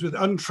services with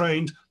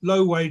untrained,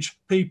 low-wage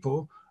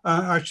people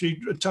actually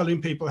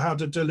telling people how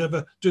to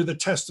do the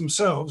test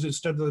themselves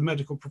instead of the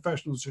medical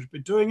professionals who should be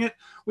doing it.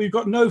 We've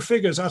got no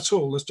figures at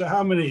all as to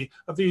how many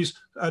of these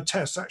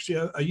tests actually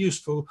are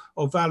useful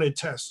or valid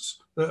tests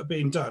that are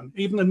being done.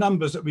 Even the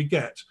numbers that we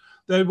get,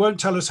 they won't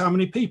tell us how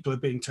many people are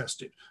being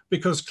tested,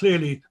 because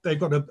clearly they've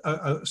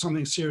got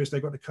something serious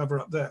they've got to cover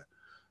up there.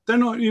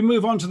 Then you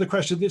move on to the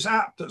question of this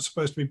app that's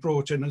supposed to be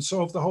brought in and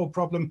solve the whole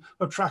problem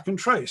of track and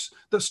trace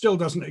that still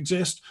doesn't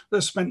exist.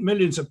 They've spent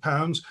millions of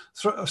pounds.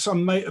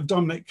 Some mate of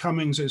Dominic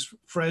Cummings'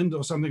 friend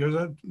or something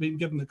has been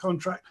given the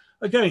contract.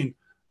 Again,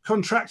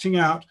 contracting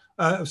out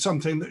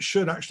something that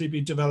should actually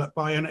be developed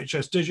by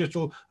NHS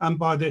Digital and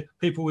by the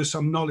people with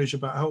some knowledge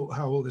about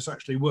how all this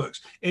actually works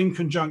in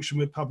conjunction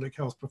with public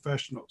health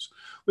professionals.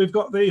 We've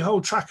got the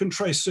whole track and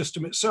trace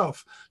system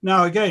itself.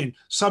 Now, again,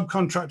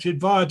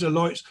 subcontracted via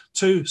Deloitte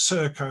to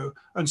Serco,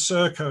 and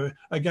Serco,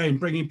 again,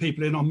 bringing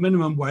people in on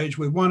minimum wage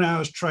with 1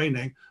 hour's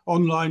training,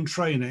 online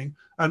training,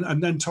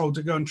 and then told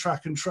to go and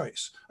track and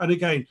trace. And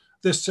again,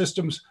 this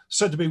system's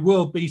said to be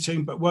world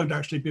beating, but won't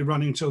actually be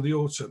running until the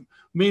autumn.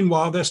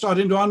 Meanwhile, they're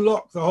starting to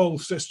unlock the whole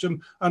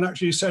system and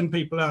actually send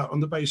people out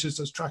on the basis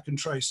that track and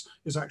trace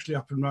is actually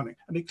up and running,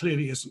 and it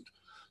clearly isn't.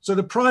 So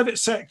the private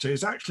sector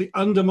is actually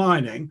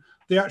undermining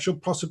the actual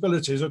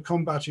possibilities of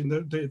combating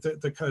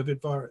the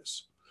COVID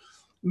virus.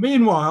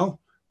 Meanwhile,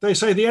 they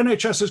say the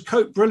NHS has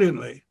coped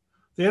brilliantly.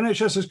 The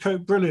NHS has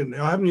coped brilliantly.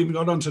 I haven't even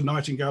got on to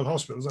Nightingale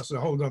hospitals. That's a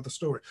whole other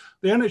story.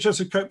 The NHS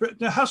has coped, but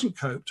it hasn't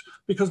coped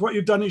because what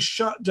you've done is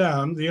shut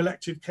down the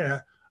elective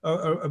care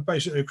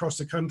basically across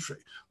the country.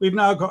 We've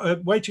now got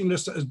a waiting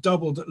list that has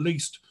doubled at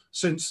least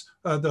since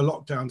the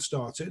lockdown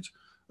started.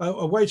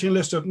 A waiting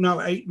list of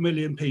now 8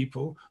 million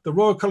people. The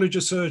Royal College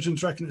of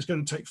Surgeons reckon it's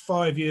going to take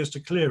 5 years to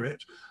clear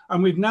it.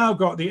 And we've now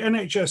got the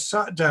NHS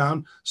sat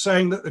down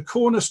saying that the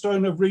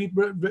cornerstone of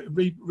reviving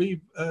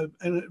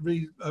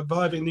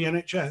the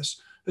NHS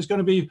is going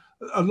to be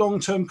a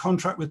long-term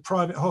contract with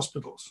private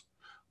hospitals,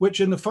 which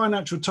in the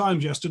Financial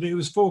Times yesterday, it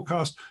was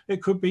forecast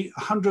it could be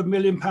 £100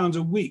 million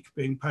a week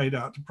being paid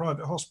out to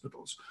private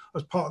hospitals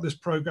as part of this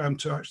programme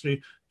to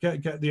actually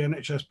get the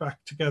NHS back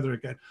together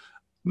again.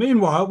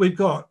 Meanwhile, we've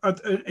got,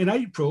 in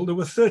April, there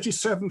were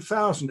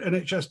 37,000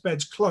 NHS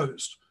beds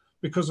closed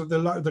because of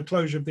the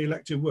closure of the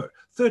elective work.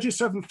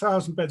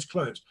 37,000 beds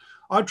closed.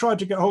 I tried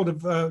to get hold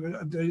of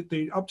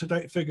the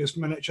up-to-date figures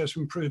from NHS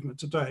Improvement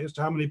today as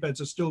to how many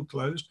beds are still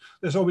closed.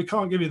 They said, oh, we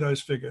can't give you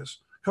those figures.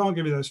 Can't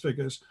give you those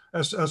figures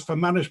as for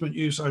management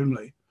use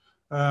only.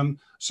 Who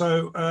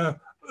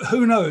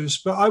knows?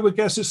 But I would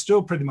guess it's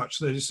still pretty much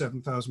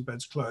 37,000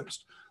 beds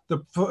closed.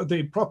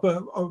 The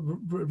proper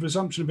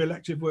resumption of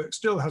elective work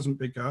still hasn't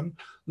begun.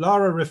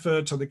 Lara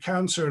referred to the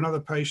cancer and other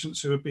patients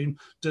who have been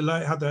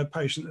delayed, had their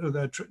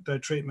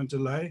treatment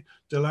delayed.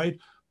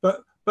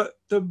 But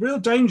the real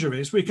danger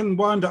is we can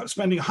wind up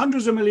spending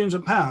hundreds of millions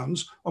of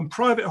pounds on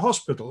private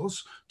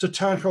hospitals to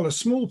tackle a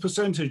small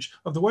percentage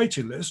of the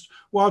waiting list,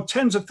 while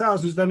tens of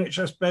thousands of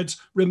NHS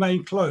beds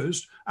remain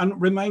closed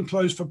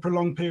for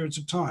prolonged periods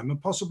of time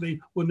and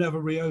possibly will never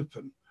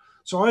reopen.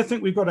 So I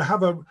think we've got to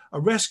have a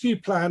rescue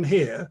plan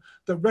here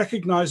that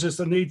recognises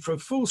the need for a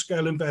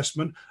full-scale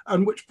investment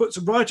and which puts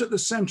right at the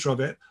centre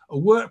of it a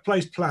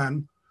workforce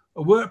plan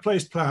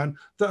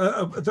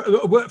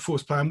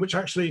which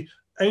actually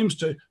aims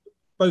to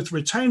both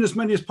retain as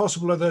many as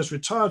possible of those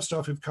retired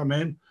staff who've come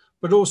in,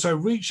 but also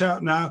reach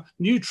out now,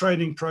 new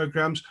training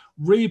programs,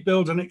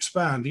 rebuild and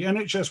expand the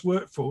NHS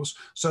workforce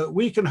so that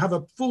we can have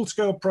a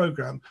full-scale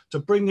programme to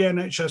bring the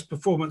NHS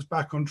performance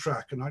back on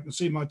track. And I can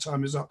see my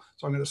time is up,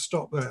 so I'm going to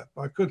stop there.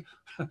 I could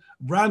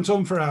rant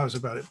on for hours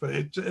about it, but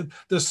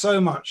there's so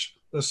much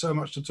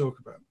to talk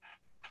about.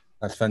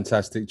 That's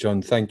fantastic,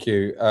 John. Thank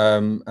you.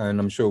 And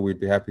I'm sure we'd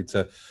be happy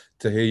to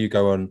hear you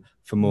go on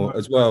for more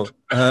as well.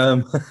 I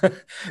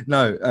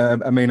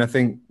mean, I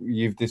think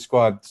you've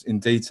described in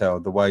detail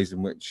the ways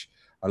in which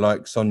I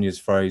like Sonia's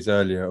phrase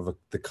earlier of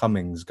the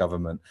Cummings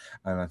government.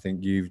 And I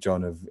think you've,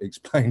 John, have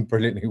explained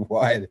brilliantly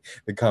why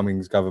the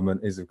Cummings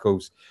government is, of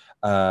course,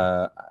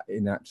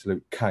 in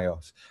absolute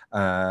chaos.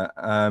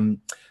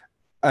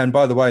 And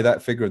by the way,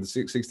 that figure of the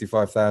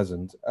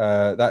 65,000,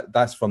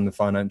 that's from the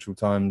Financial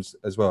Times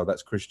as well.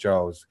 That's Chris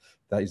Giles.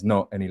 That is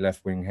not any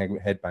left-wing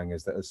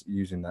headbangers that are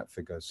using that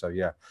figure. So,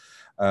 yeah.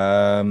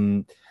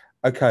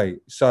 Okay,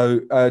 so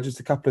just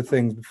a couple of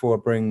things before I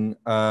bring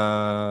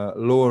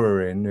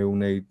Laura in, who will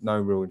need no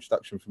real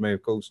introduction from me,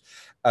 of course.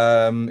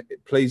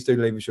 Please do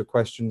leave us your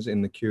questions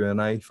in the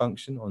Q&A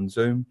function on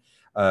Zoom.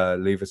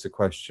 Leave us a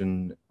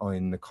question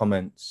in the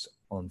comments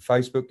on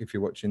Facebook if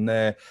you're watching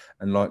there,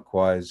 and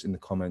likewise in the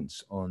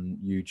comments on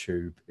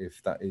YouTube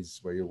if that is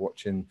where you're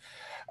watching.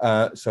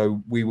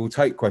 So we will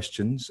take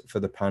questions for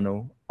the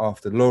panel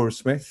after Laura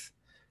Smith,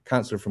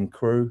 Councillor from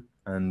Crewe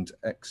and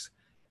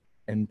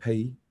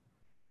ex-MP.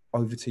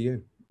 Over to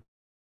you.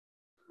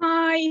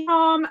 Hi,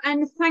 Tom,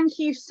 and thank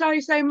you so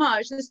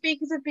much. The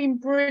speakers have been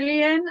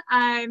brilliant.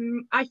 I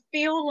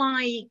feel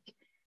like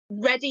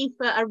ready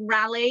for a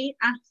rally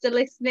after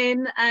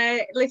listening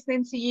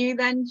to you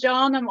then,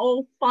 John. I'm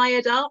all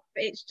fired up.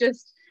 It's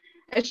just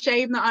a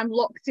shame that I'm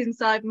locked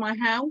inside my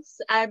house.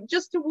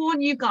 Just to warn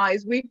you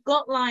guys, we've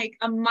got like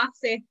a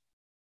massive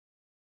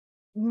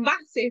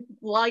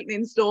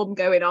lightning storm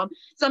going on.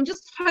 So I'm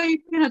just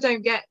hoping I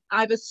don't get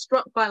either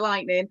struck by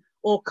lightning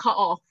or cut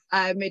off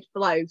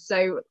mid-flow.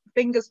 So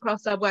fingers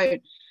crossed I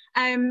won't.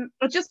 I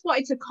just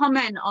wanted to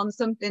comment on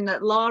something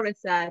that Lara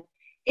said.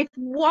 If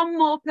one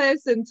more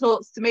person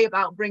talks to me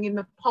about bringing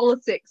the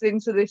politics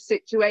into this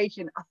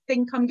situation, I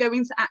think I'm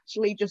going to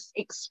actually just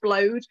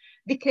explode,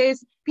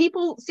 because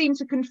people seem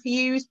to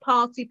confuse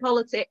party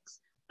politics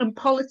and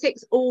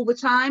politics all the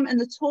time, and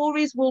the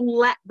Tories will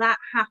let that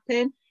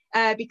happen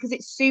because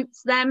it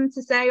suits them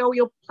to say, oh,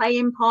 you're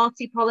playing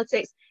party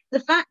politics.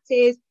 The fact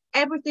is,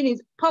 everything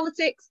is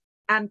politics,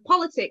 and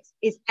politics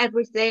is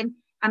everything,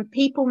 and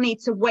people need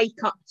to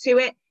wake up to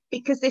it,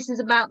 because this is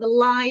about the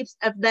lives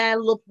of their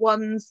loved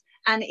ones.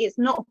 And it's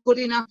not good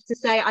enough to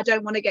say, I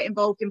don't want to get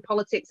involved in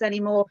politics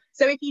anymore.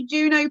 So if you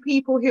do know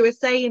people who are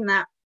saying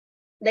that,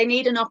 they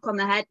need a knock on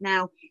the head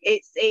now.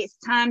 It's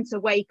time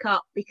to wake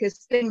up,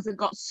 because things have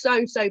got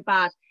so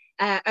bad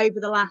over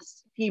the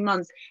last few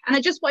months. And I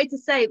just wanted to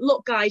say,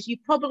 look, guys,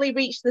 you've probably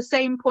reached the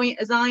same point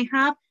as I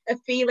have, of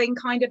feeling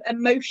kind of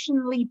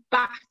emotionally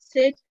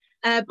battered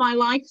by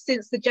life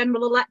since the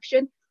general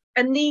election.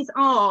 And these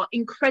are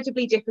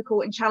incredibly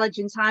difficult and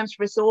challenging times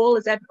for us all,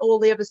 as all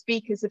the other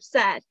speakers have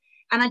said.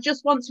 And I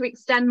just want to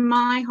extend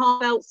my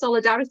heartfelt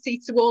solidarity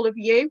to all of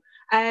you,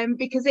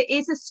 because it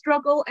is a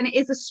struggle, and it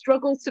is a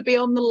struggle to be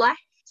on the left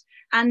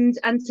and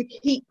to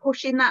keep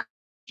pushing that.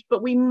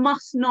 But we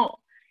must not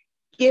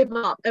give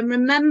up. And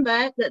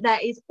remember that there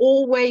is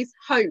always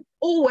hope,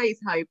 always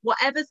hope.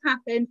 Whatever's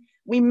happened,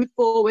 we move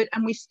forward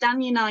and we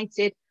stand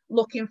united,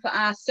 looking for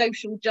our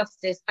social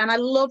justice. And I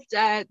loved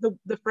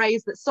the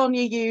phrase that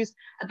Sonia used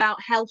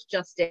about health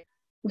justice.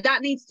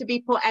 That needs to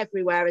be put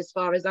everywhere, as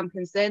far as I'm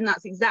concerned.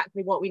 That's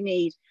exactly what we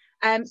need.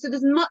 So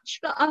there's much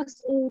for us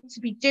all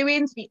to be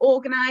doing, to be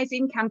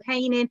organising,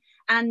 campaigning,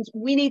 and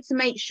we need to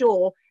make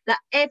sure that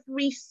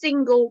every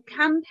single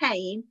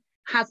campaign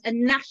has a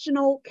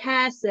national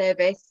care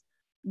service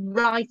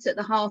right at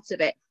the heart of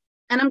it.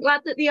 And I'm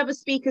glad that the other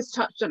speakers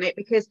touched on it,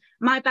 because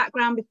my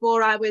background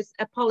before I was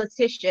a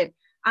politician,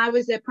 I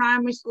was a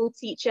primary school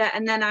teacher,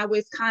 and then I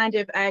was kind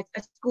of a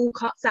school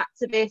cuts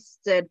activist,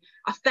 and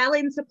I fell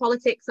into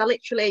politics. I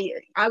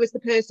was the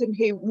person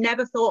who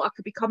never thought I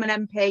could become an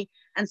MP,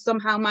 and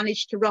somehow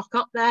managed to rock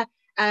up there.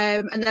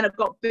 And then I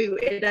got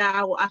booted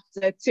out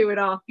after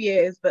 2.5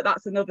 years, but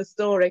that's another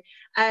story.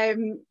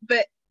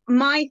 But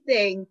my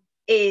thing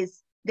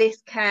is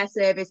this care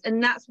service,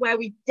 and that's where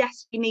we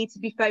desperately need to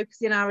be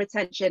focusing our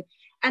attention.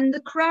 And the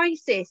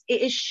crisis,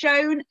 it is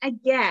shown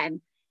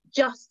again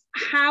just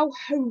how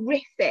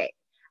horrific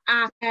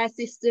our care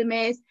system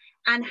is,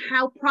 and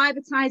how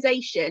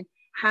privatisation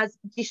has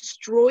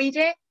destroyed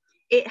it.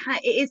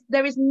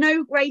 There is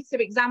no greater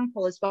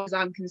example, as far as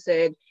I'm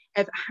concerned,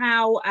 of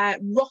how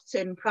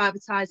rotten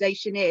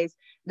privatisation is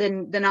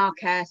than our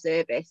care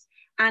service.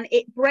 And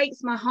it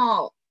breaks my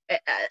heart,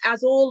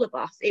 as all of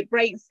us, it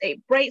breaks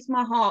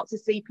my heart to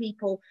see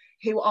people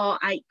who are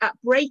at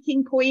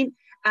breaking point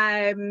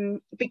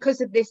because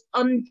of this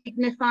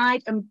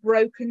undignified and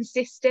broken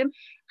system.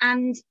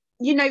 And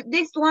you know,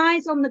 this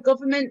lies on the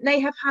government. They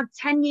have had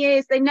 10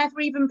 years. They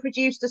never even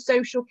produced a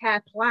social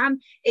care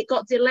plan. It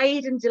got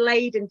delayed and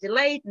delayed and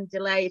delayed and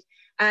delayed.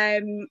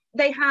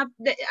 They have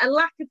a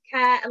lack of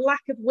care, a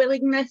lack of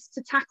willingness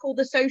to tackle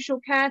the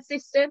social care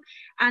system.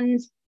 And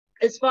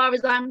as far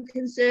as I'm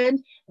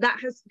concerned,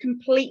 that has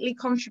completely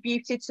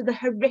contributed to the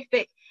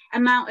horrific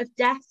amount of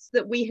deaths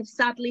that we have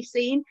sadly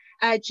seen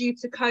due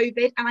to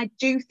COVID. And I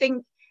do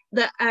think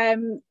that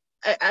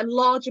a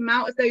large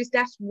amount of those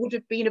deaths would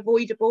have been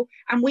avoidable,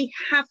 and we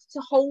have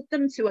to hold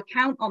them to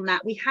account on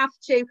that. We have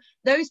to.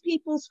 Those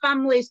people's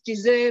families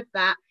deserve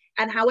that,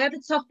 and however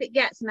tough it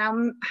gets now,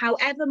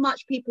 however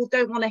much people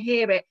don't want to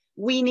hear it,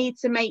 we need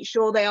to make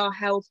sure they are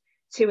held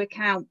to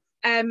account.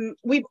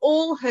 We've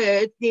all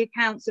heard the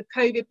accounts of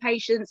COVID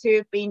patients who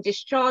have been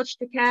discharged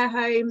to care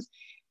homes,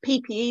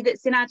 PPE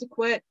that's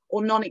inadequate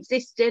or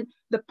non-existent,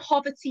 the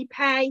poverty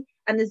pay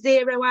and the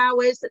 0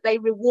 hours that they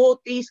reward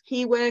these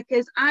key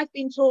workers. I've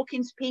been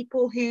talking to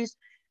people who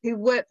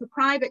work for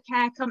private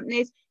care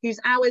companies whose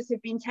hours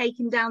have been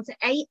taken down to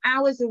 8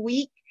 hours a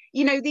week.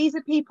 You know, these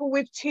are people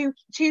with two,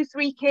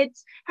 3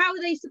 kids. How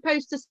are they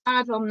supposed to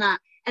survive on that?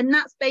 And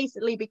that's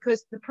basically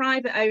because the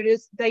private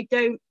owners, they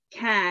don't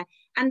care.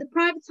 And the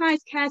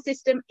privatised care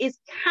system is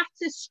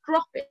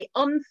catastrophically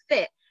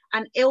unfit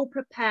and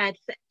ill-prepared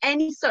for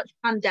any such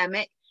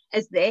pandemic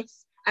as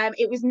this.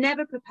 It was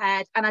never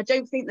prepared, and I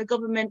don't think the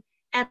government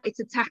ever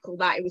to tackle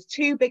that. It was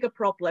too big a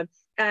problem,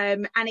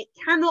 and it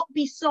cannot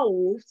be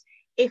solved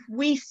if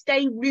we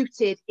stay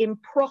rooted in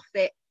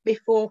profit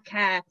before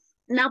care.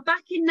 Now,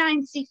 back in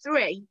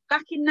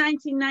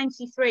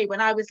 1993,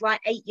 when I was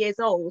like 8 years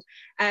old,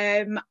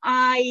 there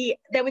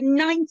were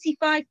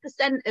 95%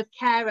 of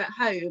care at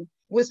home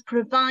was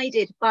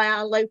provided by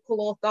our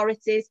local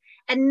authorities,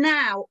 and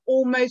now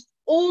almost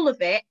all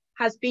of it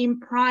has been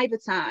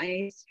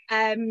privatised.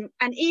 And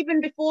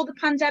even before the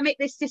pandemic,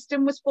 this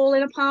system was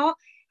falling apart.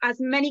 As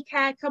many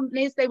care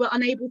companies, they were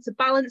unable to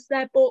balance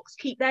their books,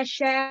 keep their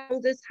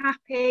shareholders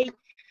happy.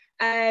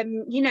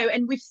 You know,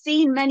 and we've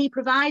seen many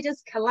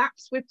providers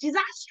collapse with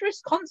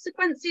disastrous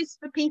consequences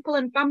for people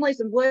and families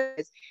and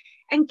workers.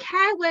 And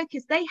care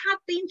workers, they have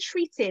been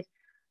treated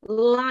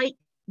like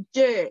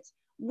dirt.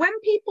 When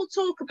people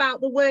talk about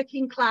the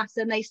working class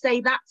and they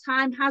say that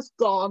time has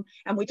gone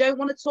and we don't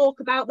want to talk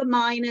about the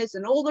miners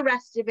and all the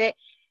rest of it,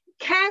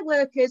 care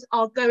workers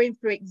are going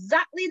through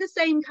exactly the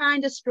same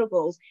kind of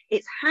struggles.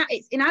 It's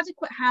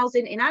inadequate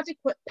housing,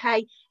 inadequate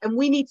pay, and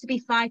we need to be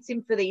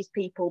fighting for these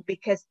people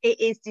because it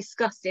is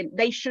disgusting.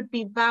 They should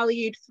be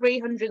valued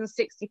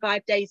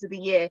 365 days of the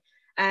year,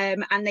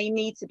 and they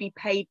need to be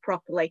paid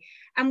properly.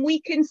 And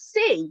we can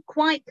see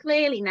quite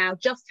clearly now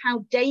just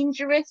how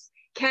dangerous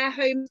care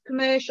homes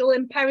commercial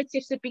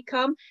imperatives have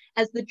become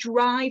as the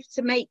drive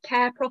to make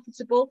care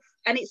profitable,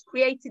 and it's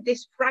created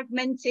this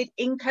fragmented,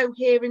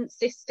 incoherent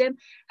system,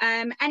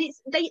 and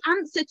they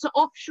answer to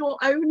offshore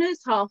owners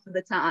half of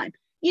the time.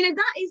 You know,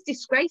 that is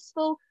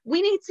disgraceful.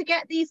 We need to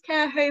get these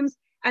care homes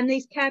and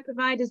these care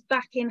providers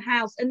back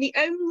in-house, and the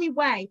only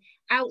way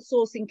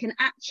outsourcing can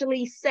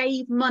actually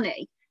save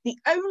money, the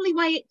only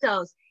way it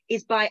does,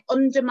 is by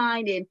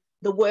undermining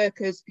the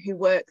workers who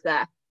work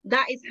there.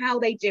 That is how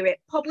they do it.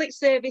 Public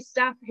service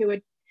staff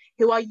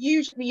who are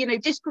usually, you know,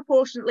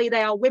 disproportionately,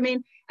 they are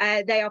women,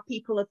 they are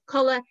people of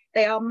colour,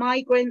 they are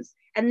migrants,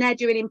 and they're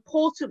doing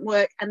important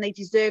work and they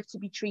deserve to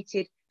be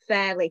treated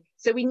fairly.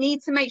 So we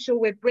need to make sure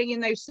we're bringing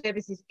those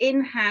services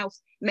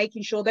in-house,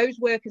 making sure those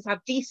workers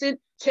have decent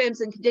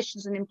terms and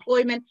conditions and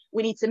employment.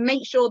 We need to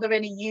make sure they're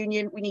in a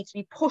union. We need to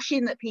be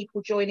pushing that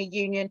people join a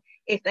union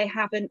if they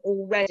haven't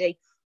already.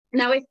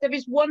 Now, if there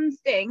is one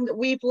thing that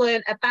we've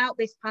learned about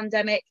this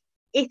pandemic,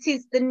 it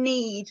is the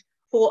need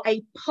for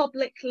a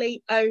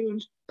publicly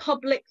owned,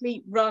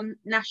 publicly run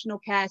national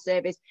care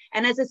service.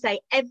 And as I say,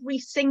 every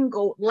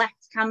single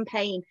left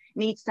campaign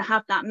needs to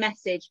have that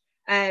message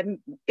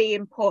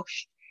being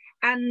pushed.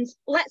 And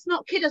let's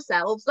not kid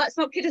ourselves. Let's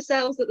not kid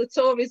ourselves that the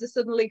Tories are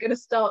suddenly going to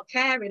start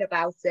caring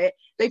about it.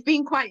 They've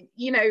been quite,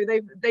 you know,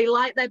 they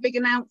like their big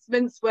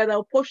announcements where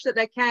they'll push that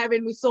they're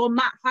caring. We saw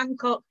Matt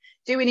Hancock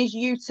doing his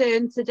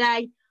U-turn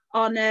today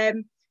on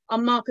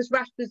Marcus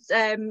Rashford's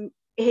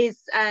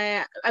his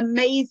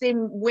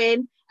amazing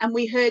win, and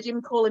we heard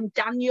him call him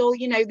Daniel.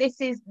 You know, this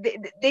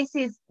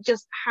is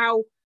just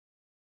how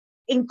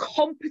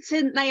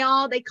incompetent they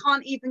are. They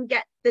can't even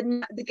get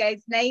the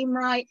guy's name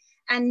right.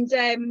 And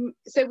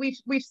so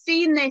we've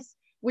seen this.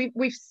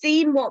 We've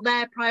seen what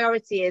their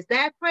priority is.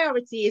 Their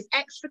priority is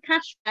extra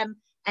cash for them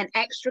and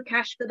extra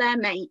cash for their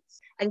mates,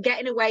 and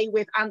getting away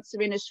with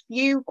answering as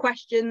few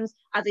questions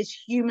as is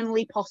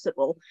humanly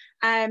possible.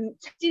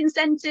 Testing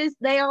centres,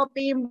 they are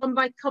being run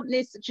by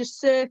companies such as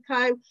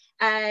Serco.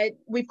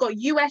 We've got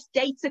US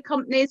data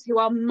companies who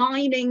are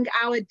mining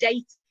our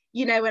data,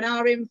 you know, and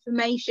our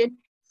information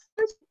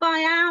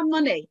by our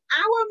money.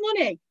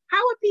 How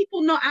are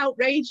people not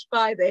outraged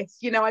by this?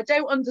 You know, I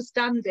don't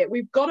understand it.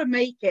 We've got to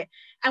make it.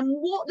 And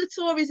what the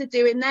Tories are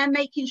doing, they're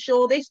making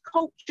sure this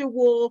culture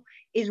war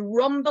is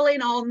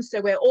rumbling on. So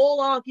we're all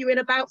arguing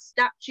about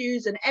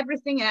statues and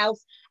everything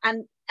else.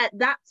 And at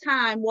that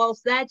time,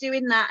 whilst they're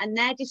doing that and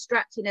they're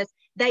distracting us,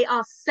 they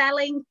are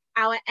selling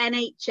our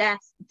NHS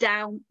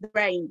down the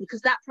drain,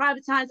 because that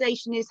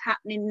privatisation is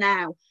happening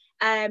now.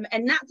 And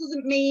that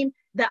doesn't mean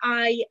that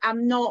I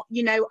am not,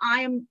 you know,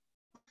 I am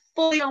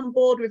fully on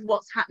board with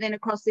what's happening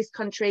across this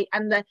country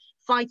and the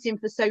fighting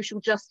for social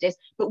justice,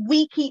 but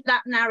we keep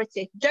that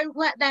narrative. Don't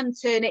let them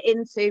turn it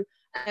into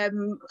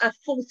a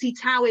Fawlty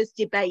Towers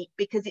debate,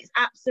 because it's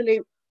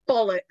absolute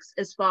bollocks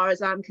as far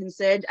as I'm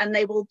concerned, and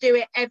they will do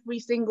it every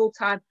single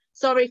time.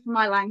 Sorry for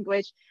my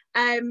language.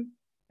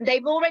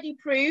 They've already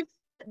proved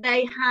that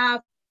they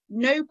have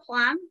no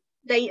plan.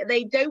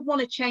 They don't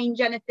want to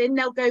change anything.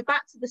 They'll go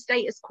back to the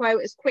status quo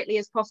as quickly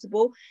as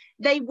possible.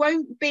 They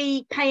won't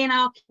be paying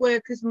our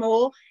workers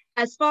more.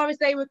 As far as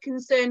they were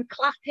concerned,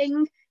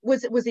 clapping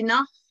was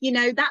enough. You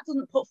know, that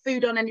doesn't put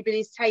food on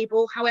anybody's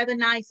table, however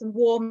nice and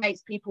warm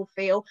makes people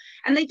feel.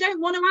 And they don't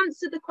want to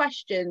answer the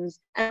questions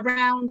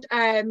around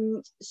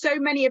so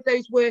many of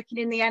those working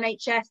in the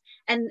NHS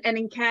and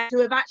in care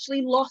who have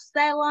actually lost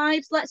their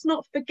lives. Let's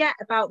not forget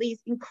about these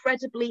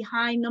incredibly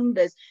high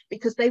numbers,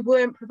 because they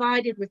weren't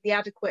provided with the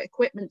adequate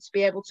equipment to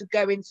be able to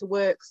go into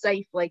work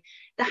safely.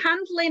 The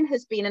handling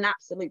has been an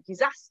absolute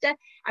disaster,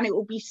 and it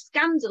will be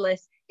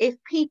scandalous if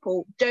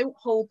people don't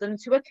hold them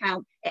to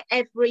account at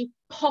every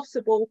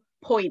possible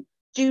point.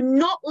 Do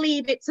not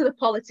leave it to the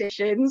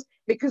politicians,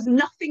 because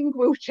nothing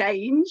will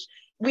change.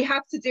 We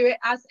have to do it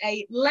as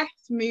a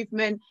left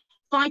movement,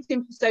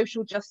 fighting for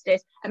social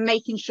justice and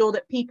making sure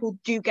that people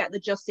do get the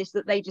justice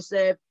that they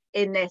deserve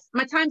in this.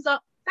 My time's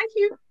up. Thank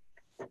you.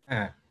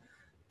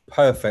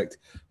 Perfect.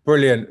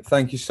 Brilliant.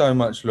 Thank you so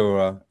much,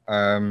 Laura.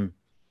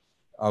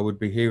 I would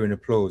be hearing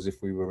applause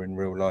if we were in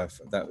real life.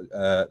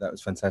 That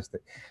was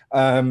fantastic.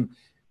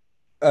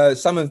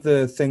 some of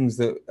the things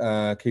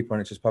that Keep Our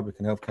NHS Public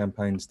and Health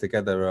campaigns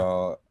together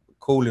are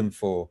calling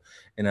for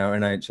in our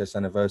NHS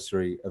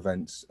anniversary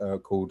events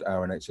called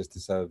Our NHS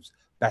Deserves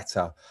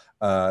Better,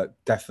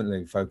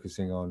 definitely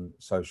focusing on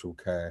social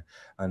care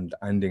and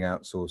ending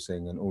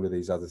outsourcing and all of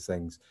these other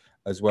things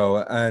as well,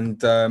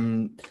 and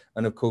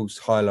of course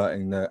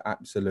highlighting the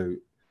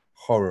absolute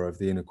horror of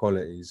the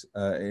inequalities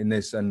in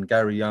this. And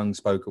Gary Young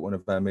spoke at one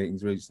of our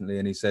meetings recently,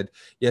 and he said,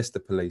 yes, the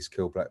police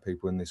kill black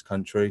people in this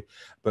country,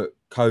 but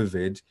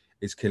COVID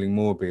is killing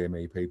more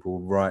BME people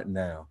right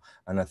now.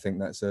 And I think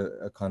that's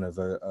a kind of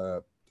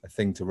a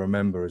thing to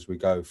remember as we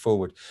go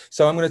forward.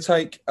 So I'm going to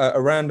take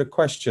a round of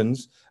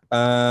questions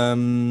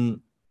for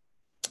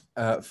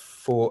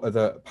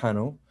the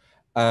panel.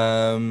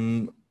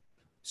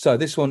 So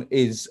this one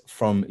is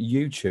from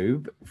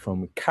YouTube,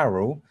 from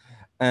Carol,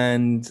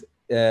 and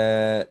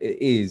it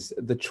is: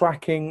 the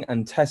tracking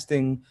and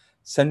testing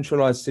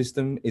centralized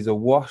system is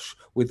awash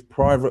with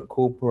private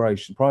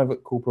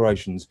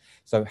corporations.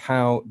 So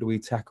how do we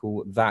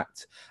tackle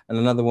that? And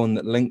another one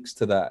that links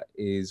to that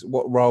is: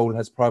 what role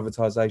has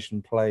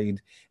privatisation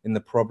played in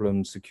the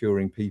problem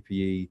securing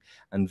PPE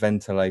and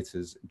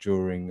ventilators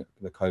during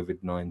the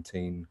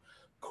COVID-19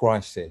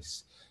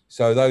 crisis?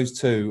 So those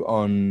two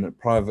on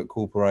private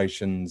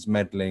corporations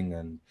meddling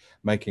and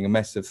making a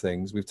mess of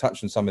things. We've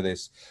touched on some of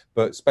this,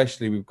 but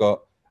especially we've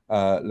got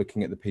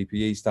looking at the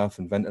PPE stuff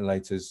and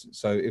ventilators.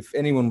 So if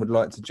anyone would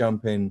like to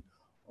jump in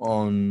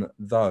on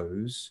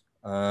those,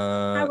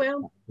 I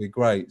will. that'd be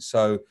great.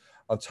 So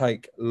I'll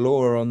take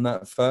Laura on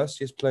that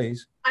first. Yes,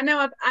 please. I know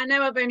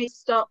I've only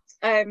stopped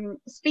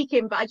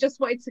speaking, but I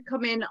just wanted to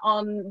come in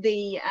on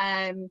the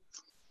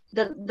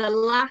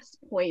last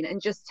point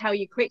and just tell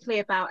you quickly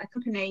about a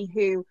company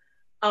who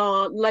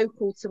are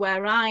local to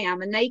where I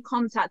am, and they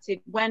contacted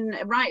when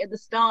right at the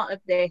start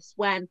of this,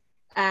 when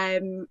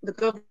the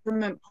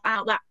government put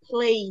out that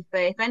plea for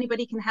if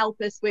anybody can help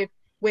us with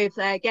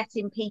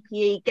getting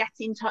PPE, get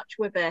in touch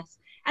with us.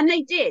 And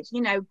they did,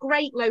 you know,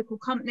 great local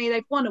company.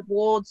 They've won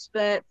awards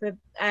for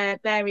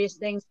various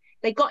things.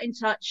 They got in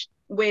touch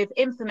with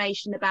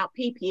information about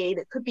PPE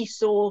that could be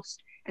sourced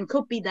and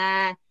could be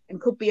there and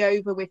could be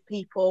over with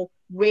people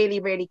really,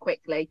 really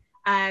quickly.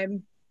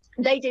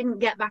 They didn't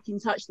get back in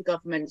touch, the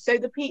government. So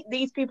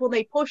these people,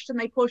 they pushed and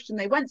they pushed and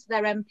they went to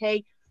their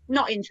MP,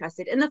 not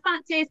interested. And the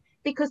fact is,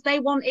 because they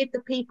wanted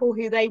the people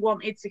who they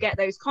wanted to get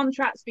those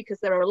contracts, because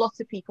there are a lot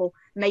of people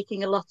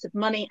making a lot of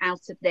money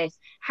out of this.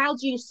 How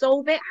do you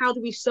solve it? How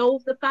do we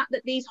solve the fact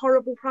that these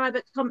horrible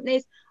private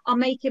companies are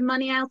making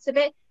money out of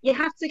it? You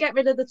have to get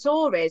rid of the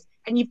Tories,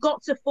 and you've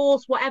got to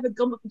force whatever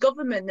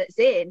government that's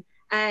in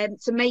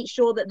to make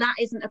sure that that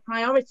isn't a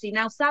priority.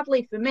 Now,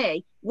 sadly for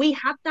me, we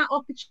had that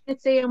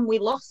opportunity and we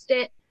lost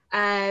it.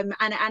 And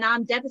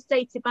I'm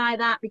devastated by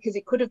that, because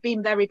it could have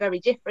been very, very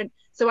different.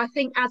 So I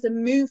think as a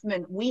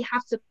movement, we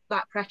have to put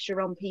that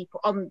pressure on people,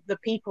 on the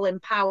people in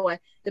power,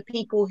 the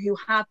people who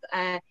have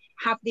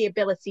the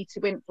ability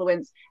to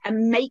influence,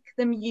 and make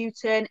them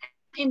U-turn. If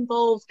it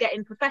involves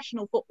getting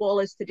professional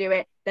footballers to do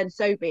it, then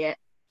so be it.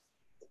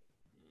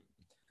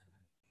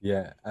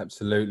 Yeah,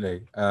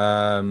 absolutely.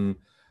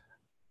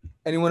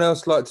 Anyone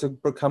else like to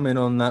come in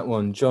on that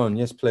one? John,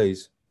 yes,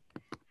 please.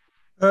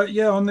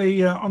 Yeah, on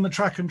the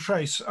track and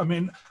trace. I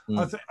mean,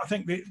 I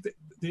think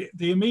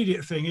the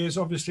immediate thing is,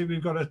 obviously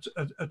we've got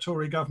a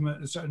Tory government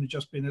that's only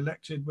just been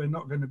elected. We're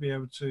not going to be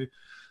able to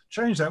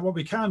change that. What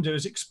we can do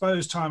is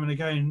expose time and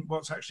again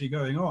what's actually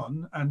going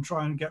on, and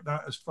try and get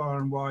that as far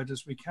and wide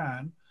as we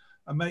can,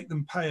 and make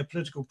them pay a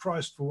political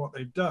price for what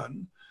they've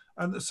done.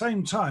 And at the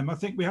same time, I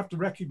think we have to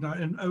recognise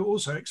and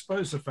also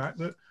expose the fact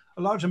that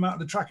a large amount of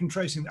the track and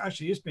tracing that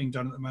actually is being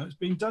done at the moment is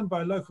being done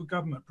by local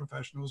government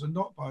professionals and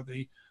not by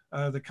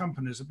the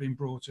companies that have been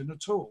brought in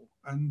at all.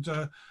 And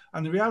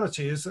the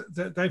reality is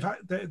that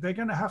they're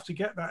going to have to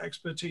get that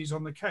expertise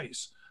on the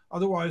case.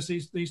 Otherwise,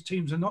 these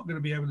teams are not going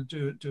to be able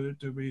to do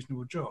a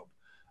reasonable job.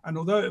 And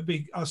although it would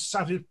be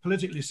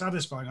politically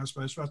satisfying, I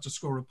suppose, for us to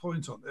score a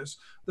point on this,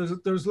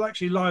 there's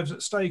actually lives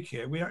at stake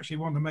here. We actually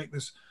want to make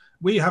this.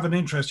 We have an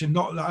interest in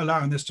not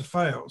allowing this to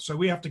fail. So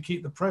we have to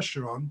keep the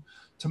pressure on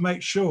to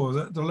make sure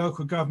that the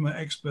local government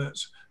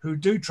experts who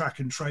do track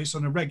and trace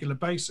on a regular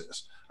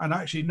basis and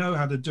actually know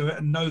how to do it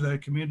and know their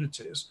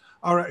communities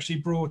are actually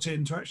brought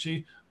in to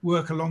actually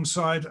work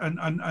alongside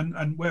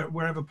and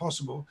wherever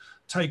possible,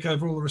 take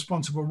over all the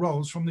responsible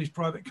roles from these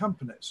private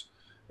companies.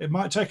 It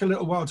might take a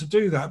little while to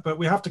do that, but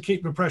we have to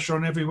keep the pressure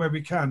on everywhere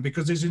we can,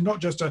 because this is not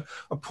just a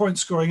point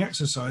scoring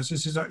exercise.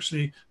 This is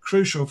actually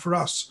crucial for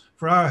us,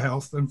 for our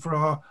health and for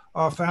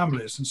our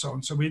families and so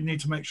on. So we need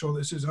to make sure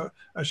this is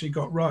actually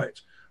got right.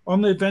 On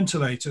the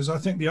ventilators, I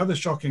think the other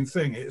shocking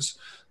thing is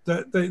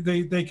that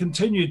they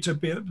continued to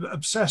be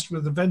obsessed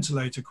with the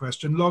ventilator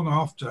question long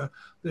after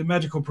the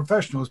medical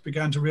professionals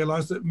began to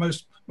realise that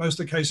most of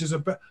the cases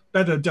are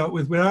better dealt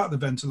with without the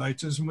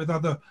ventilators and with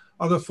other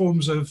other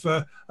forms of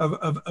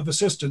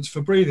assistance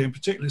for breathing,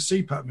 particularly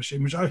CPAP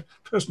machine, which I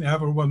personally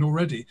have one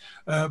already.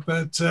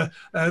 But the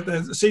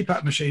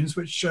CPAP machines,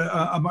 which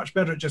are much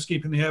better at just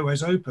keeping the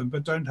airways open,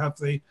 but don't have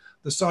the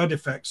side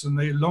effects and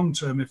the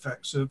long-term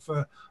effects of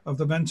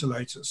the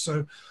ventilators.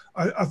 So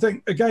I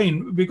think,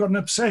 again, we've got an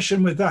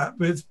obsession with that,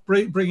 with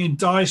bringing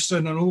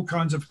Dyson and all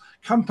kinds of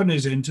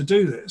companies in to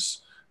do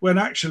this, when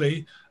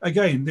actually,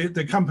 again,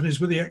 the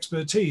companies with the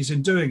expertise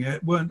in doing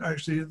it weren't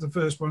actually the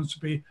first ones to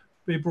be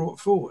brought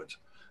forward.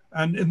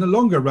 And in the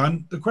longer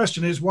run, the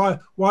question is, why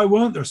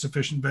weren't there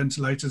sufficient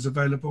ventilators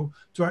available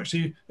to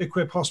actually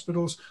equip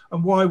hospitals?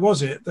 And why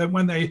was it that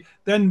when they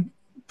then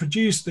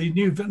produced the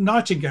new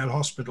Nightingale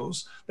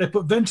hospitals, they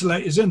put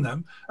ventilators in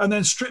them and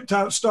then stripped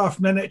out staff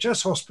from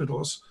NHS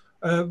hospitals,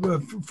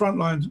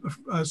 frontline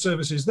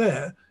services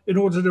there, in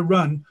order to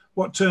run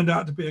what turned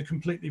out to be a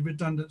completely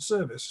redundant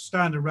service,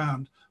 stand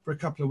around for a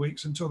couple of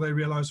weeks until they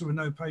realised there were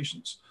no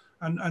patients,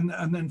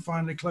 and then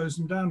finally close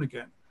them down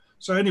again.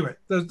 So anyway,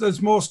 there's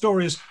more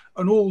stories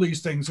on all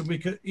these things,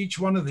 and each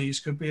one of these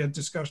could be a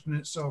discussion in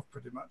itself,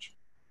 pretty much.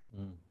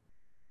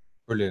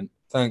 Brilliant.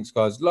 Thanks,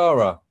 guys.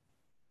 Lara.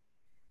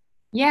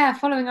 Yeah,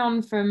 following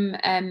on from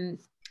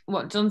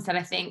what John said,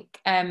 I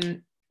think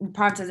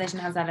privatisation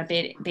has had a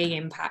big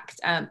impact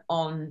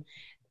on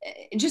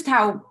just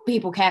how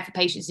people care for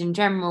patients in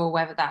general,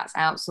 whether that's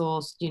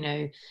outsourced,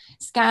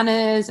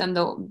 scanners, and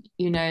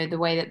the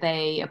way that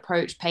they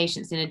approach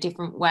patients in a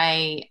different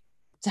way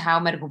to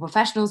how medical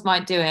professionals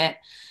might do it.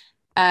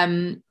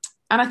 And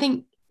I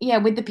think,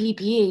 with the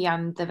PPE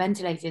and the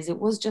ventilators, it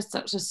was just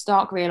such a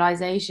stark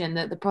realization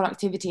that the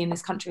productivity in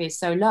this country is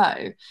so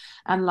low.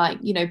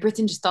 And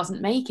Britain just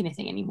doesn't make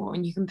anything anymore.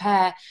 And you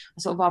compare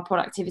sort of our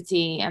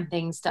productivity and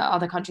things to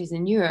other countries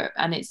in Europe,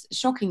 and it's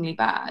shockingly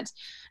bad.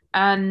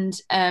 And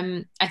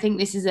I think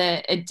this is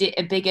a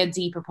bigger,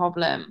 deeper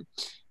problem.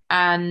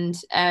 And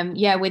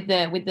with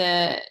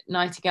the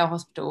Nightingale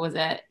Hospital,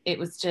 it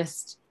was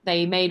just,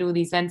 they made all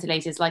these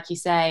ventilators, like you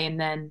say, and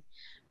then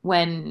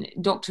when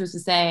doctors were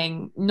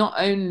saying, not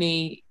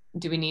only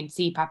do we need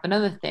CPAP and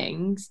other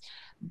things,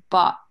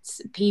 but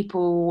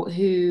people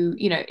who,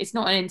 it's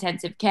not an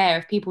intensive care.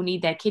 If people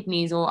need their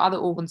kidneys or other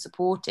organs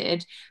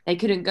supported, they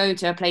couldn't go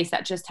to a place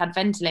that just had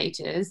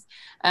ventilators.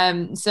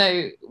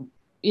 So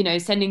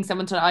sending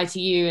someone to the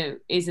ITU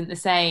isn't the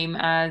same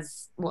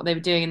as what they were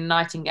doing in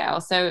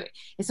Nightingale. So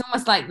it's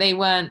almost like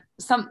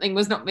something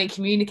was not being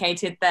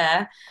communicated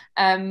there.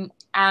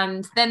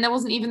 And then there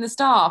wasn't even the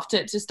staff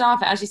to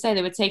staff it. As you say,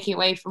 they were taking it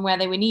away from where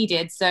they were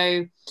needed.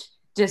 So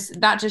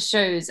that just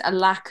shows a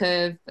lack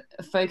of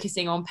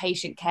focusing on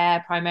patient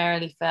care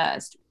primarily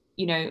first.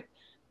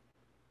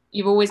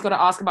 You've always got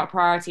to ask about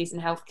priorities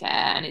in healthcare,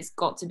 and it's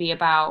got to be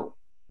about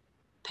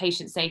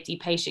patient safety,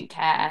 patient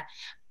care.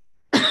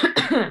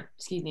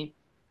 Excuse me.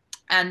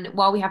 And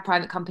while we have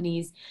private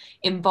companies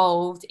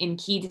involved in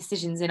key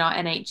decisions in our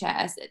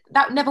NHS,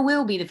 that never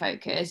will be the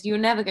focus. You're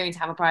never going to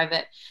have a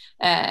private,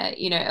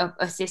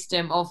 a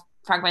system of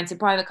fragmented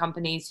private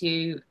companies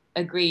who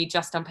agree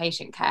just on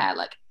patient care.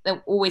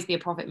 There'll always be a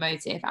profit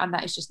motive, and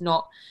that is just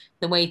not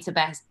the way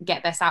to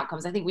get best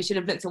outcomes. I think we should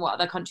have looked at what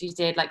other countries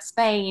did, like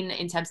Spain,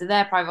 in terms of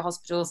their private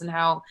hospitals and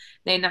how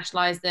they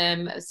nationalised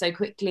them so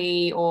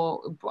quickly,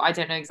 or I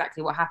don't know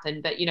exactly what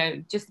happened, but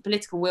just the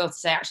political will to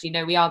say, actually,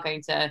 no, we are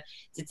going to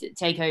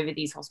take over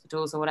these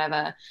hospitals or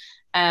whatever.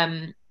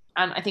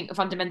 And I think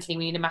fundamentally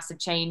we need a massive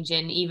change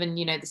in even,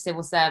 the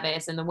civil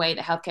service and the way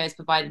that healthcare is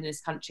provided in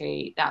this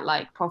country, that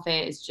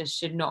profit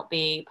should not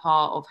be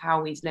part of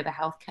how we deliver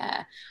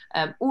healthcare,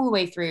 all the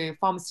way through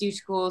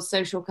pharmaceuticals,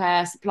 social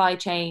care, supply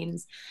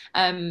chains.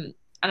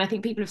 And I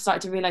think people have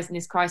started to realise in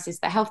this crisis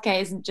that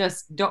healthcare isn't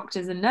just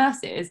doctors and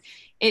nurses.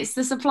 It's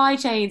the supply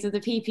chains of the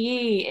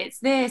PPE. It's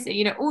this,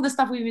 all the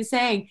stuff we've been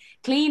saying.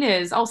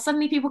 Cleaners. Oh,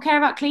 suddenly people care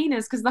about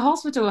cleaners because the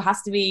hospital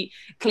has to be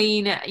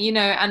clean,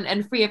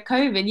 and free of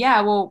COVID.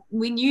 Yeah, well,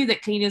 we knew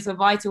that cleaners were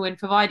vital in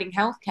providing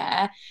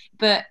healthcare,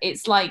 but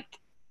it's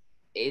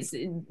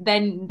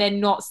then they're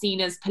not seen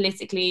as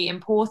politically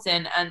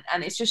important.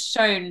 And it's just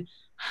shown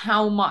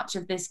how much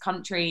of this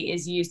country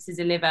is used to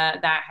deliver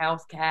that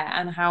healthcare,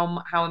 and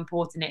how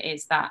important it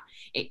is that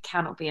it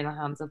cannot be in the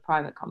hands of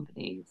private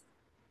companies.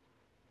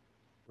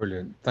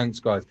 Brilliant.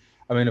 Thanks, guys.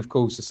 I mean, of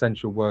course,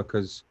 essential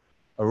workers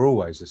are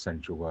always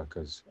essential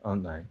workers,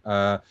 aren't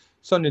they?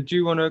 Sonia, do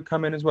you want to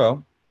come in as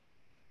well?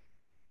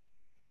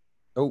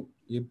 Oh,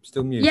 you're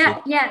still muted.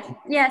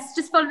 Yes.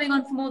 Just following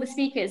on from all the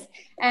speakers,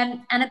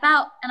 and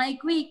I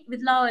agree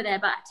with Lara there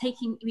about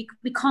we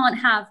can't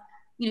have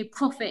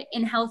profit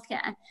in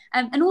healthcare.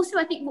 And also,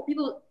 I think what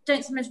people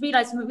don't sometimes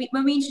realise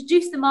when we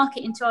introduce the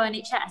market into our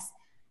NHS,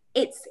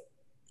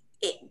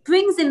 it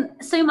brings in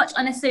so much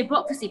unnecessary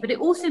bureaucracy, but it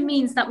also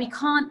means that we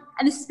can't,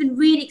 and this has been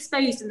really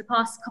exposed in the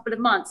past couple of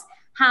months,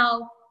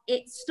 how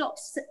it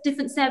stops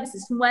different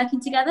services from working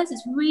together. So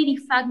it's really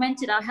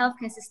fragmented our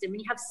healthcare system, and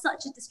you have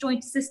such a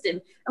disjointed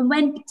system.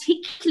 And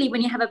particularly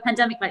when you have a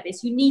pandemic like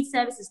this, you need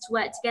services to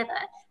work together,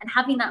 and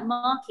having that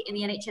market in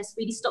the NHS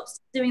really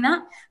stops doing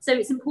that. So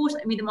it's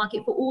important that we the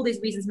market for all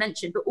those reasons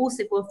mentioned, but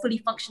also for a fully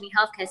functioning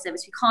healthcare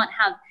service. We can't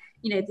have,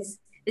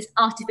 this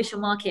artificial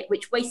market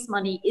which wastes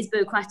money, is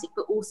bureaucratic,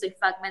 but also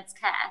fragments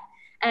care.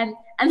 And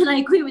then I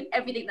agree with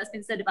everything that's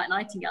been said about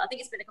Nightingale. I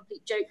think it's been a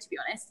complete joke, to be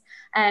honest.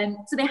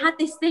 So they had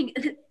this thing,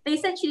 they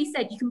essentially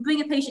said you can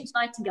bring a patient to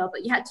Nightingale,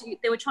 but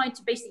they were trying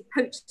to basically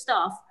poach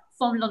staff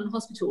from London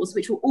hospitals,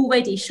 which were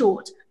already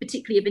short,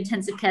 particularly of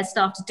intensive care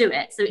staff, to do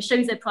it. So it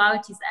shows their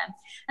priorities there.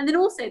 And then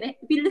also, if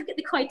you look at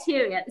the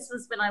criteria, this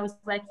was when I was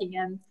working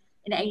in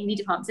an A&E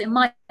department, so it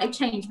might have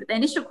changed, but the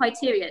initial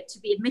criteria to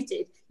be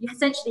admitted, you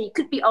essentially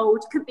could be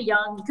old, could be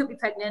young, you could be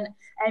pregnant,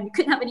 and you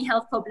couldn't have any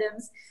health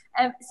problems.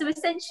 So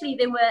essentially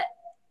they were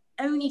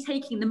only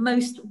taking the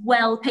most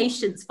well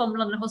patients from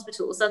London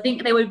hospitals. So I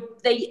think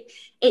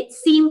it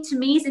seemed to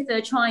me as if they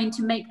were trying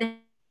to make their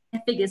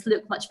figures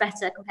look much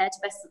better compared to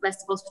the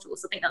rest of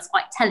hospitals. So I think that's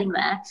quite telling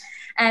there.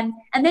 And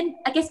then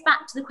I guess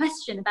back to the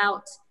question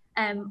about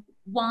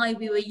why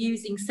we were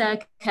using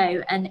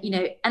Serco, and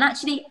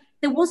actually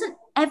there wasn't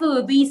ever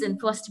a reason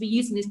for us to be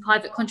using these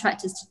private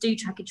contractors to do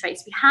track and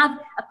trace. We have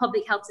a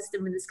public health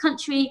system in this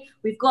country.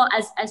 We've got,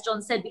 as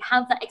John said, we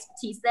have that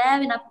expertise there,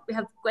 and we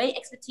have great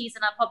expertise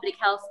in our public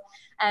health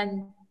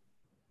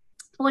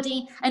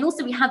body, and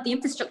also we have the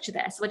infrastructure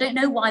there. So I don't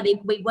know why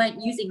we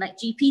weren't using like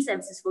GP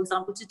services, for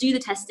example, to do the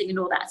testing and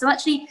all that. So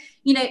actually,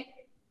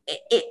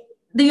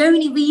 the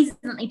only reason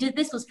that they did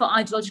this was for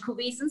ideological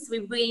reasons. So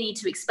we really need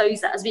to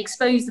expose that. As we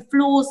expose the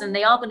flaws, and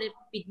they are going to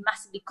be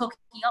massively cocking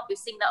up, we've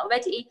seen that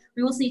already,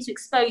 we also need to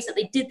expose that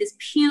they did this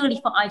purely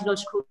for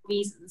ideological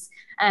reasons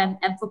and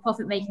for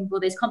profit making for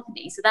those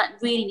companies. So that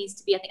really needs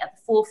to be, I think, at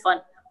the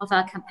forefront of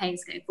our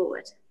campaigns going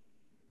forward.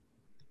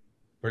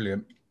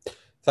 Brilliant.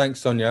 Thanks,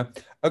 Sonia.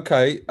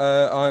 Okay,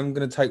 I'm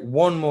going to take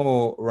one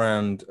more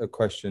round of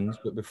questions,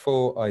 but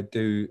before I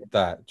do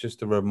that,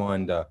 just a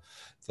reminder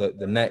that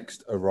the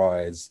next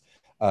Arise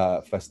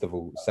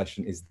Festival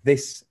session is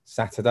this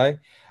Saturday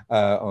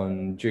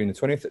on June the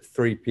 20th at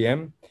 3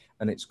 p.m.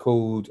 and it's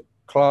called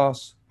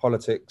Class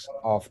Politics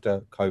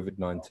After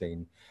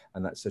COVID-19,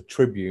 and that's a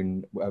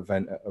Tribune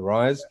event at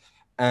Arise,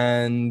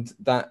 and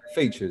that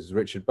features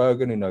Richard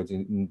Bergen,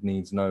 who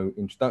needs no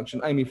introduction,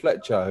 Amy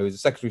Fletcher, who is a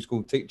secondary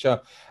school teacher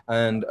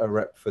and a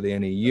rep for the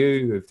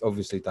NEU, who have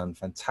obviously done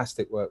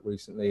fantastic work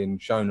recently and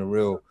shown a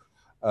real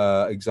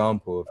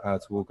example of how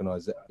to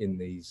organise it in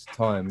these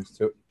times,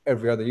 to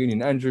every other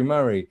union. Andrew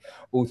Murray,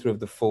 author of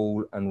The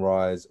Fall and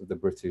Rise of the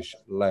British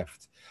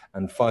Left,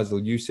 and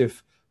Faisal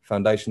Yusuf,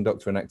 Foundation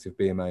Doctor and active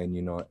BMA and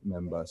Unite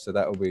member. So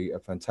that will be a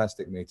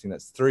fantastic meeting.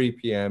 That's 3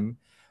 p.m.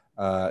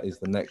 Is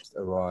the next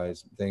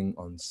Arise thing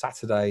on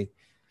Saturday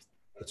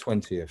the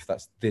 20th.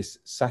 That's this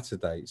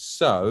Saturday.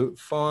 So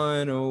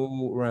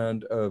final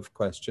round of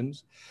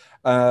questions.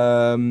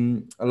 A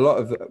lot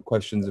of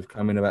questions have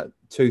come in about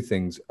two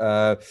things.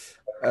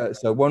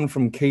 So one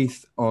from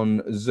Keith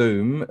on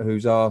Zoom,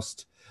 who's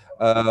asked,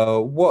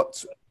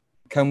 what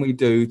can we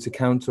do to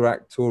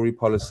counteract Tory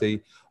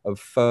policy of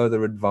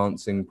further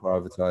advancing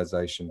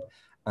privatisation?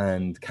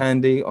 And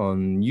Candy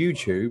on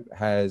YouTube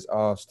has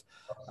asked,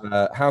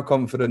 how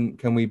confident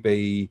can we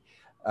be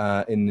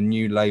in the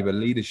new Labour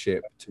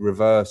leadership to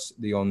reverse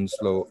the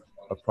onslaught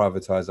of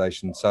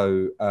privatisation?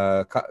 So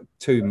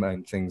two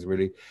main things,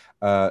 really.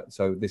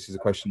 So this is a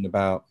question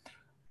about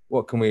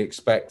what can we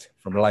expect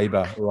from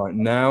Labour right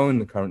now in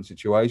the current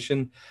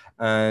situation,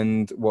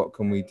 and what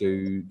can we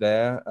do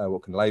there?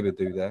 What can Labour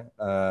do there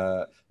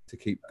to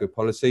keep good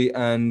policy,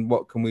 and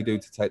what can we do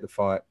to take the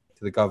fight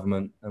to the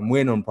government and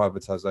win on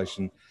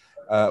privatisation,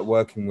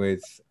 working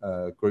with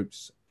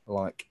groups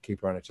like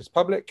Keep Our NHS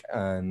Public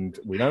and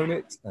We Own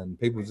It and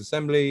People's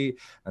Assembly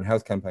and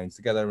Health Campaigns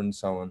Together and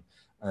so on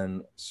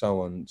and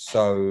so on.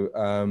 So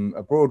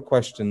a broad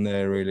question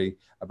there really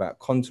about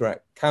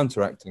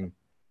counteracting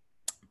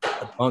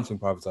advancing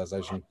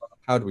privatisation.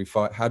 How do we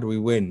fight? How do we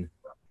win?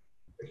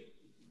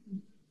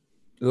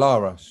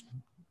 Lara,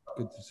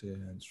 good to see you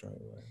straight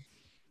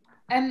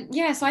away.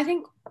 Yeah, so I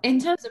think in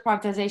terms of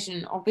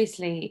privatisation,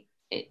 obviously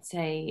it's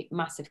a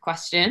massive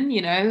question,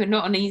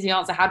 not an easy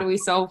answer. How do we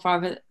solve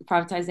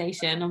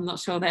privatisation? I'm not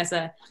sure there's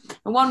a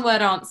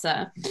one-word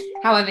answer.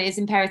 However, it's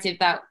imperative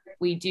that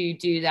we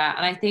do that.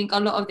 And I think a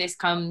lot of this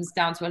comes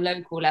down to a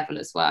local level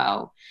as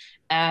well.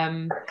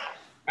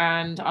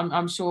 And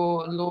I'm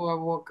sure Laura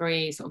will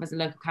agree, sort of as a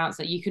local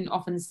councillor, you can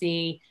often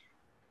see,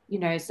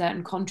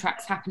 certain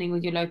contracts happening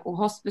with your local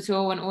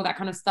hospital and all that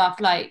kind of stuff,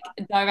 like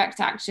direct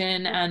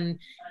action and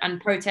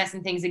protests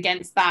and things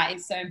against that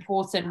is so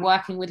important.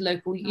 Working with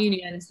local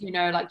unions,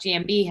 like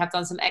GMB have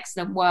done some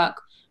excellent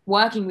work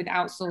working with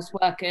outsourced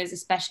workers,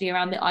 especially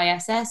around the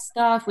ISS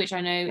stuff, which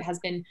I know has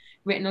been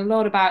written a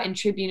lot about in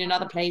Tribune and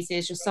other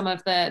places, just some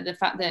of the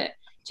fact that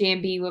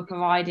GMB were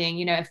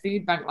providing, a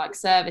food bank like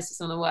service to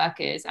some of the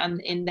workers,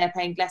 and they're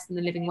paying less than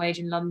the living wage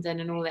in London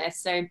and all this.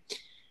 So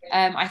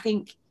I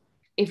think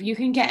if you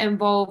can get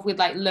involved with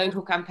like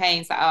local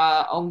campaigns that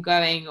are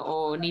ongoing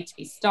or need to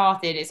be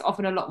started, it's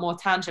often a lot more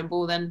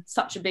tangible than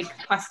such a big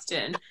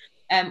question.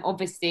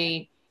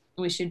 Obviously,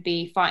 we should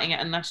be fighting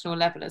at a national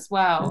level as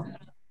well.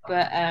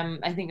 But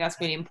I think that's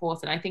really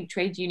important. I think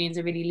trade unions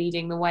are really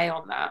leading the way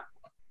on that.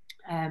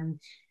 And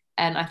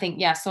I think,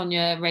 yeah,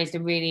 Sonia raised a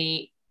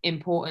really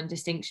important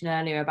distinction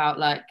earlier about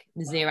like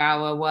the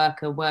 0-hour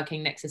worker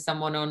working next to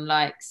someone on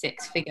like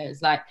 6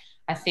 figures. Like,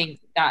 I think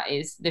that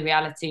is the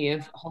reality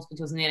of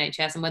hospitals in the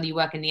NHS, and whether you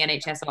work in the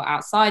NHS or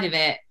outside of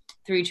it,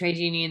 through trade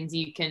unions,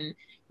 you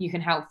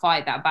can help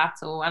fight that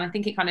battle. And I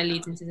think it kind of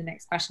leads into the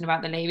next question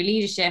about the Labour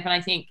leadership. And I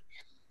think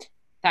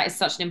that is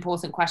such an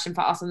important question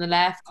for us on the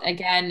left.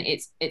 Again,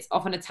 it's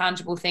often a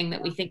tangible thing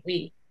that we think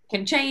we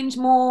can change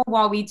more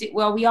while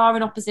we are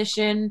in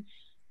opposition.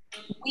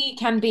 We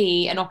can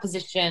be an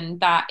opposition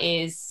that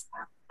is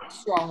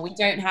strong. We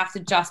don't have to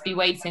just be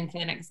waiting for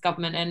the next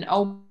government. And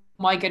oh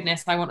my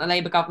goodness, I want a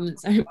Labour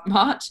government so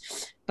much.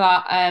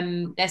 But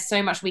there's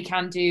so much we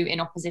can do in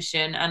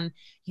opposition. And,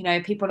 you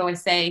know, people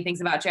always say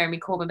things about Jeremy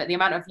Corbyn, but the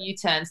amount of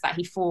U-turns that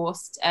he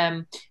forced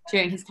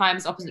during his time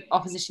as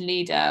opposition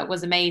leader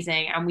was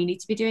amazing. And we need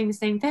to be doing the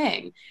same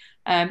thing.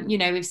 You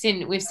know, we've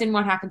seen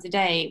what happened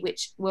today,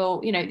 which will,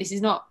 you know, this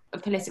is not a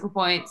political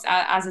point,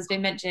 as has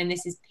been mentioned.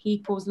 This is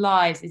people's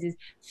lives. This is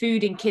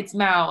food in kids'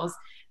 mouths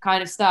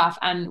kind of stuff.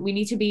 And we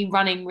need to be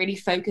running really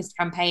focused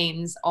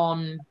campaigns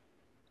on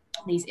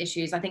these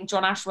issues. I think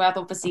John Ashworth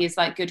obviously is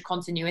like good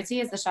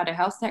continuity as the Shadow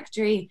Health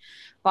Secretary,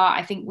 but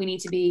I think we need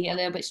to be a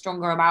little bit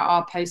stronger about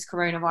our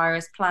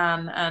post-coronavirus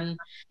plan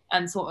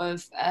and sort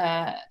of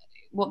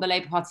what the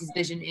Labour Party's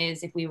vision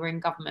is if we were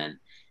in government.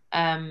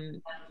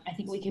 I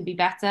think we could be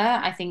better.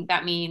 I think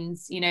that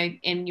means, you know,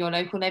 in your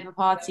local Labour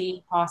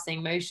Party,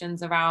 passing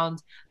motions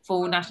around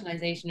full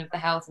nationalisation of the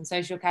health and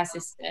social care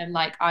system.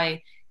 Like,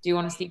 I do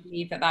honestly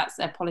believe that that's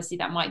a policy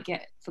that might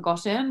get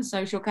forgotten,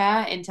 social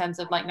care, in terms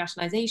of like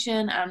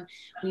nationalisation, and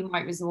we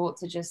might resort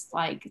to just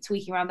like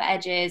tweaking around the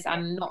edges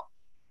and not,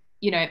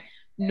 you know,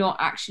 not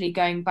actually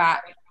going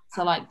back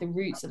to like the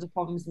roots of the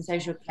problems in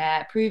social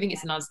care, proving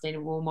it's an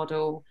unsustainable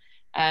model,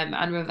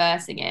 and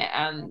reversing it.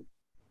 And,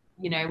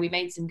 you know, we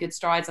made some good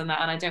strides on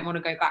that, and I don't want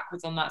to go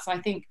backwards on that. So I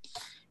think,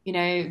 you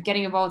know,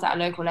 getting involved at a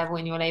local level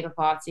in your Labour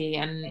Party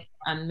and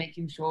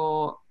making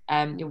sure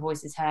your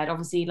voice is heard.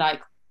 Obviously,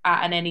 like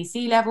at an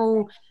NEC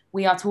level,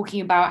 we are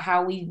talking about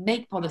how we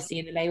make policy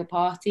in the Labour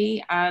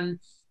Party, and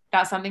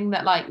that's something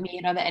that like me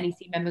and other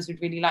NEC members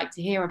would really like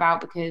to hear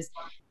about, because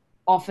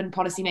often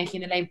policy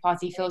making in the Labour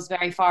Party feels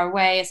very far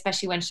away,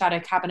 especially when shadow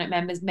cabinet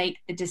members make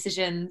the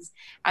decisions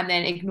and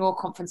then ignore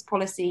conference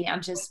policy,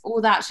 and just all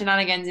that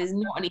shenanigans is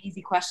not an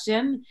easy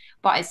question,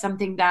 but it's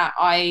something that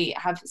I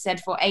have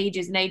said for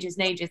ages and ages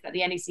and ages that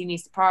the NEC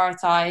needs to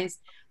prioritise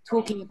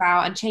talking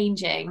about and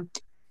changing,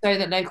 so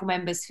that local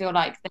members feel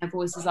like their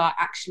voices are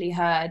actually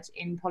heard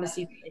in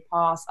policy that they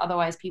pass.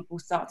 Otherwise, people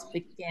start to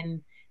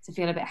begin to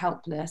feel a bit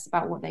helpless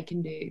about what they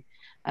can do.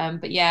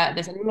 But yeah,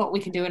 there's a lot we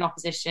can do in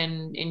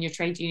opposition in your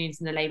trade unions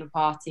in the Labour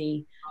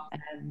Party.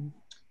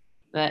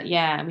 But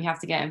yeah, we have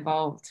to get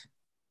involved.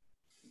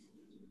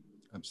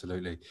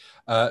 Absolutely.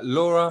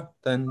 Laura,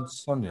 then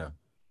Sonia.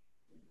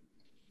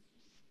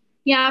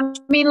 Yeah, I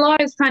mean,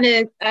 Lara's kind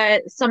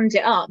of summed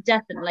it up,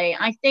 definitely.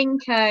 I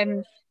think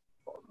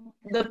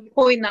the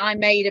point that I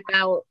made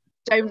about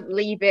don't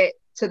leave it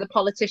to the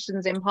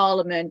politicians in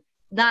Parliament,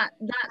 that's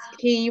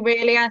key,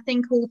 really. I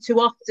think all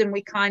too often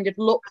we kind of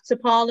look to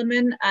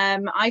Parliament.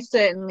 I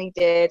certainly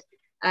did,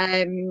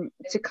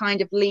 to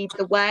kind of lead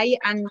the way.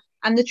 And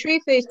the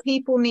truth is,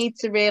 people need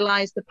to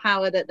realise the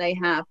power that they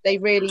have. They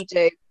really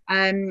do.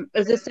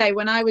 As I say,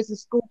 when I was a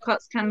school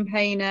cuts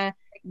campaigner,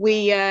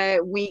 we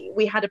had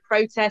a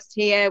protest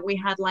here. We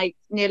had like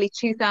nearly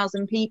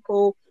 2,000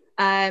 people.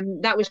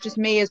 That was just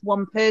me as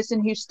one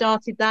person who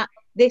started that.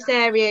 This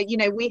area, you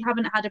know, we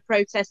haven't had a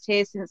protest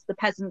here since the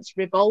Peasants'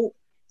 Revolt.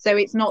 So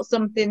it's not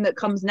something that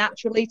comes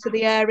naturally to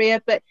the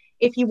area. But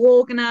if you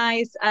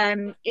organise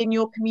in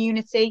your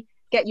community,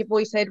 get your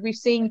voice heard. We've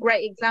seen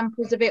great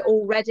examples of it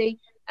already.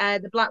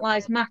 The Black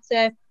Lives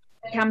Matter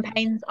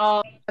campaigns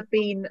have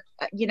been,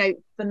 you know,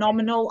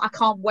 phenomenal. I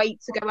can't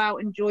wait to go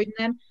out and join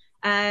them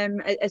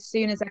as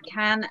soon as I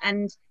can.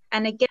 And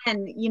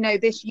again, you know,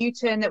 this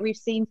U-turn that we've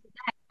seen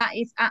today, that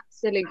is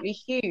absolutely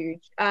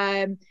huge.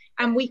 And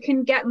we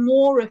can get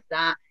more of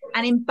that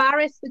and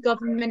embarrass the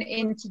government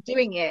into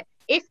doing it.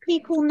 If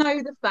people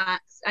know the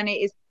facts and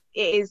it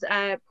is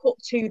put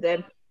to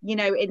them, you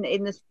know,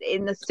 in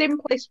the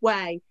simplest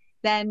way,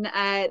 then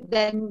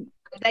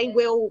they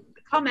will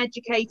become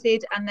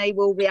educated and they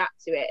will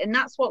react to it. And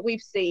that's what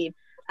we've seen.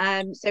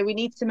 So we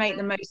need to make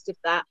the most of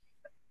that.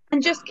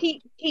 And just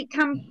keep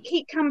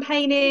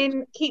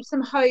campaigning, keep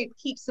some hope,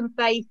 keep some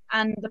faith,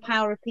 and the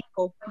power of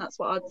people. That's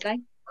what I'd say.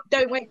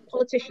 Don't wait for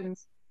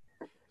politicians.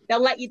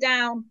 They'll let you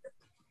down.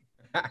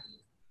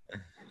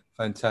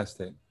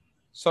 Fantastic.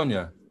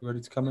 Sonia, you ready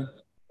to come in?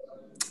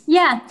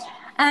 Yeah.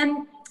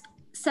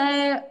 So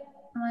am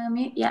I on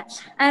mute? Yeah.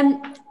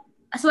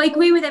 So I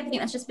agree with everything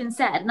that's just been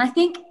said, and I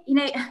think, you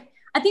know,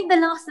 I think the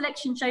last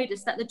election showed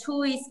us that the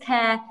Tories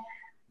care,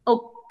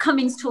 or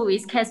Cummings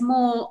Tories cares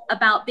more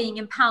about being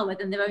in power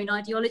than their own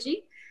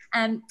ideology.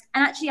 And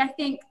actually, I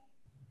think,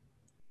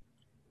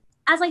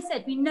 as I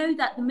said, we know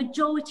that the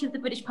majority of the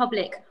British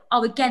public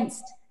are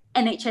against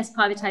NHS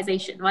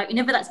privatisation, right?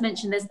 Whenever that's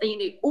mentioned, there's,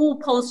 all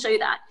polls show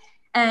that.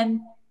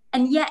 And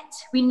yet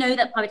we know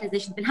that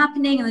privatisation has been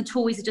happening and the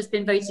Tories have just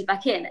been voted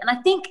back in. And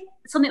I think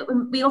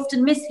something we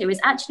often miss here is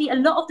actually a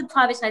lot of the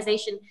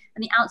privatisation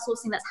and the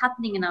outsourcing that's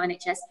happening in our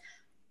NHS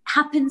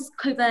happens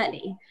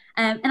covertly.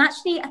 And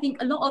actually, I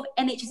think a lot of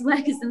NHS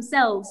workers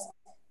themselves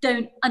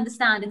don't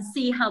understand and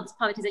see how this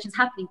privatisation is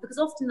happening, because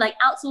often like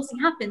outsourcing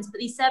happens, but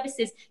these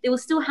services, they will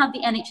still have the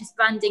NHS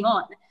branding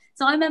on.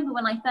 So I remember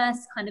when I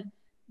first kind of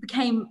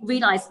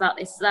realised about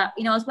this, that,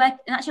 I was working,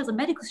 and actually I was a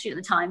medical student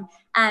at the time,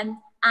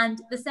 and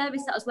the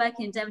service that I was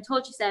working in,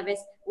 dermatology service,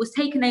 was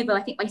taken over,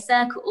 I think, by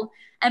Circle.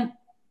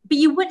 But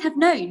you wouldn't have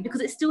known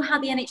because it still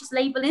had the NHS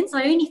label in. So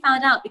I only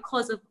found out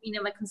because of,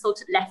 my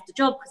consultant left the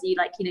job because he's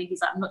like,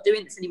 I'm not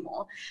doing this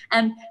anymore.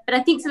 But I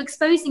think so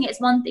exposing it is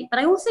one thing, but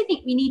I also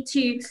think we need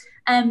to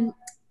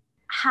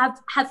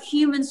have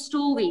human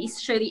stories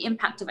show the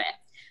impact of it.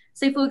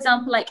 So for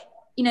example, like,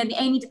 the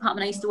A&E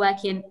department I used to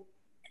work in,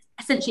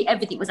 essentially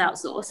everything was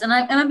outsourced. And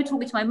I remember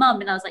talking to my mum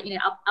and I was like,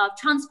 our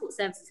transport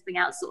services are being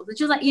outsourced. And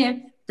she was like,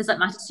 does that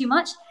matter too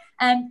much?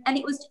 And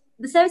it was,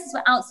 the services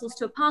were outsourced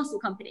to a parcel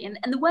company.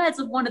 And the words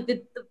of one of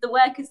the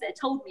workers that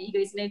told me, he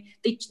goes,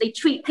 they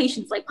treat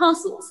patients like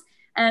parcels.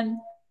 And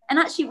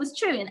actually it was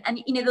true.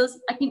 And there was,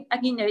 I think,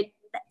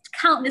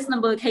 countless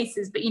number of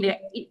cases, but,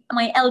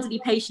 my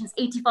elderly patient's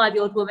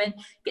 85-year-old woman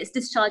gets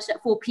discharged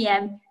at 4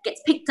 p.m,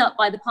 gets picked up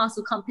by the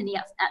parcel company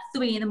at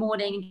 3 in the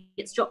morning and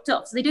gets dropped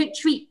off. So they don't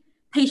treat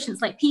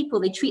patients like people,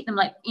 they treat them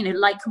like,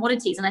 like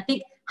commodities. And I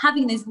think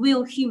having those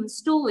real human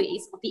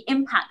stories of the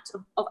impact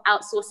of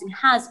outsourcing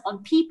has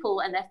on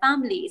people and their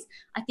families,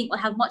 I think will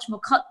have much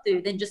more cut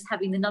through than just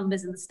having the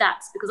numbers and the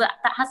stats, because that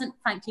hasn't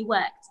frankly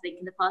worked, I think,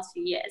 in the past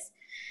few years.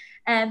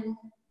 And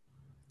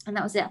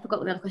that was it. I forgot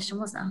what the other question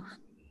was now.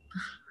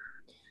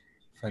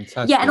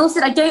 Fantastic. Yeah, and also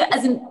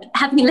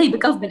having a Labour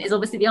government is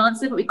obviously the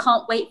answer, but we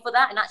can't wait for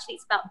that. And actually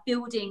it's about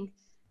building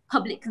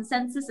public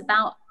consensus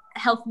about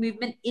health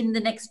movement in the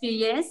next few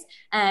years.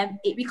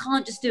 We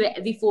can't just do it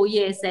every 4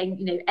 years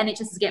saying,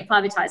 NHS is getting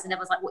privatised and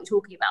everyone's like, what are you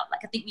talking about?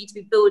 Like, I think we need to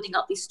be building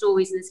up these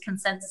stories and this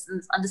consensus and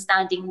this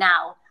understanding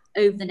now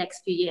over the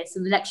next few years. So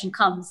when the election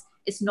comes,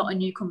 it's not a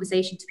new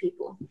conversation to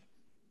people.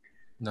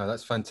 No,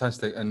 that's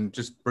fantastic. And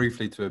just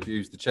briefly to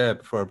abuse the chair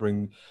before I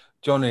bring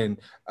John in,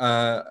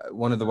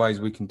 one of the ways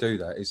we can do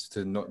that is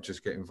to not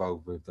just get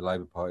involved with the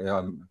Labour Party.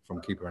 I'm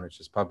from Keep Our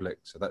NHS Public,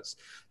 so that's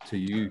to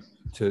you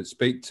to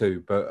speak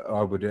to, but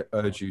I would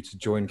urge you to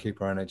join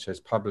Keep Our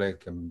NHS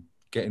Public and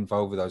get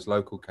involved with those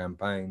local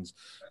campaigns.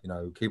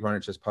 Keep Our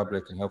NHS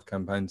Public and health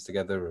campaigns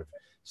together have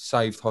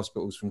saved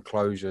hospitals from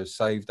closure,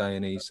 saved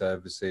A&E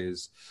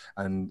services,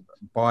 and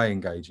by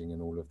engaging in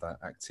all of that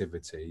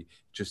activity,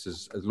 just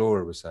as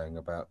Laura was saying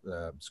about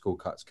school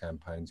cuts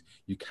campaigns,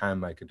 you can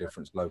make a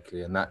difference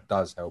locally, and that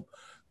does help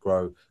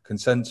grow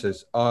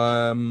consensus.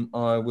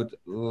 I would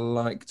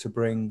like to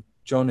bring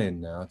John in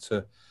now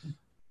to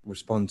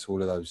respond to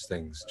all of those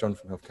things. John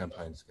from Health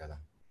Campaigns Together.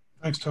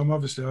 Thanks, Tom.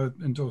 Obviously, I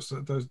endorse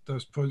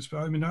those points, but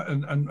I mean,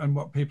 and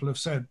what people have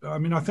said. I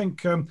mean, I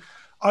think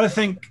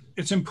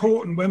it's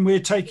important when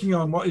we're taking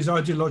on what is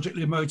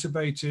ideologically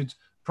motivated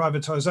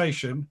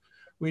privatisation,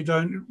 we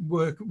don't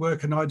work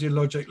an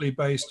ideologically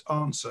based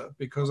answer,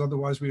 because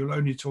otherwise we will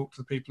only talk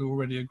to the people who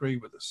already agree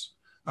with us.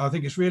 I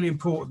think it's really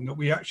important that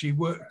we actually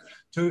work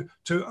to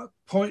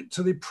point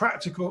to the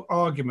practical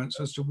arguments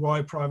as to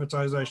why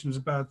privatisation is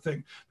a bad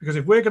thing. Because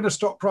if we're going to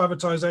stop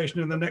privatisation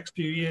in the next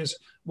few years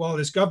while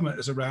this government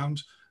is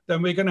around,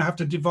 then we're going to have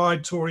to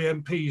divide Tory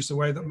MPs the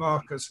way that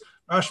Marcus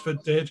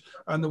Rashford did,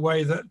 and the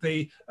way that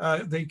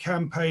the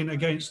campaign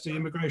against the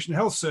immigration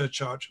health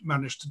surcharge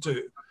managed to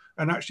do,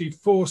 and actually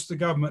force the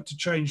government to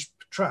change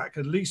track,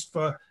 at least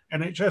for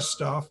NHS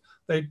staff.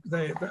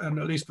 And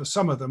at least for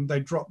some of them,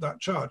 they dropped that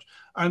charge.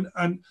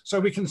 And so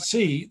we can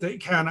see that it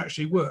can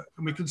actually work.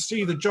 And we can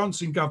see the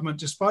Johnson government,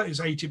 despite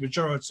its 80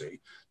 majority,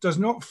 does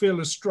not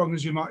feel as strong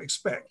as you might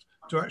expect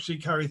to actually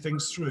carry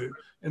things through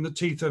in the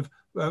teeth of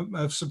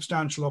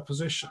substantial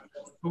opposition.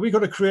 But we've got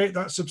to create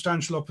that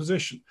substantial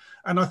opposition.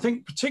 And I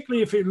think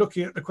particularly if you're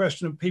looking at the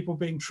question of people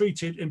being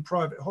treated in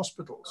private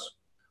hospitals,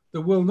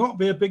 there will not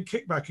be a big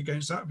kickback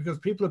against that, because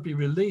people will be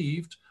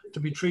relieved to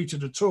be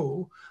treated at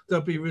all.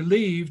 They'll be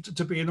relieved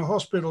to be in a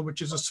hospital,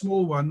 which is a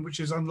small one, which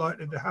is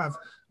unlikely to have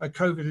a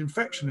COVID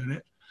infection in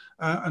it,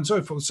 and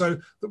so forth. So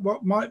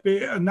what might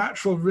be a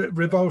natural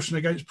revulsion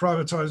against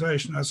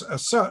privatisation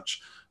as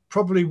such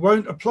probably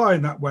won't apply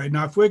in that way.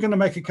 Now, if we're going to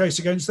make a case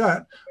against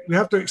that, we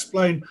have to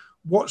explain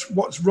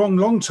what's wrong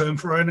long-term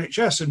for our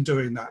NHS in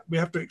doing that. We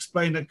have to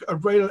explain a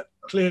real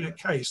clear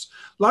case,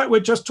 like we're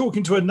just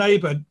talking to a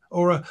neighbour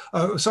or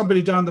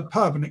somebody down the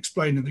pub and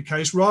explaining the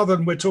case, rather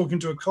than we're talking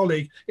to a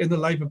colleague in the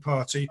Labour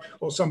Party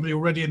or somebody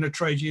already in a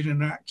trade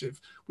union active.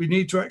 We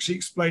need to actually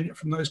explain it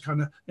from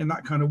in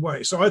that kind of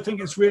way. So I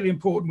think it's really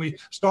important we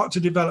start to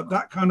develop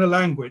that kind of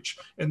language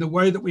in the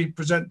way that we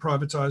present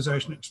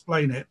privatisation,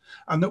 explain it,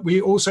 and that we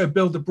also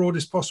build the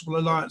broadest possible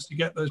alliance to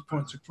get those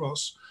points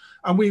across.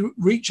 And we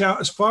reach out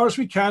as far as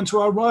we can to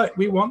our right.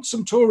 We want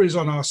some Tories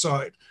on our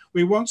side.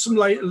 We want some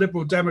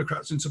Liberal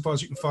Democrats, insofar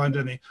as you can find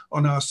any,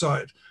 on our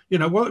side. You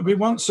know, we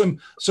want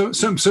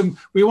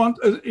we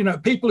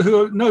want people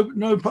who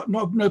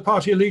have no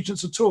party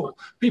allegiance at all.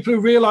 People who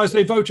realise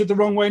they voted the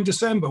wrong way in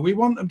December. We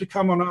want them to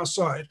come on our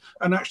side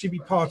and actually be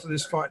part of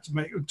this fight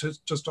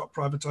to stop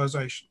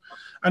privatisation.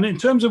 And in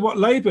terms of what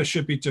Labour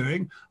should be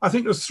doing, I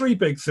think there's three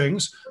big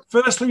things.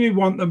 Firstly, we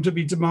want them to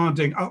be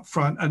demanding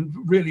upfront and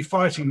really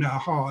fighting now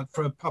hard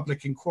for a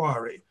public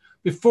inquiry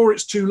before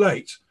it's too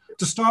late,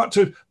 to start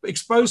to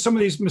expose some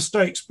of these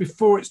mistakes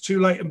before it's too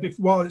late and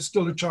while it's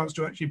still a chance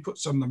to actually put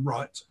some of them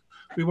right.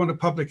 We want a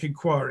public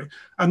inquiry.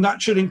 And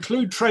that should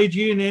include trade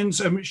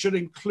unions, and it should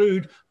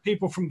include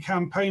people from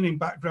campaigning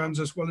backgrounds,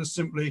 as well as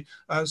simply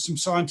some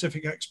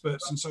scientific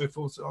experts and so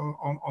forth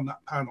on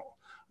that panel.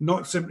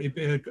 Not simply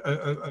be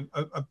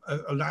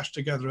a lash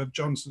together of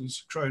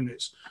Johnson's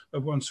cronies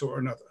of one sort or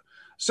another.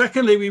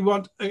 Secondly, we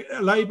want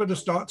Labour to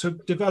start to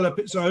develop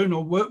its own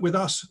or work with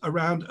us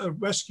around a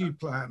rescue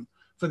plan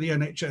for the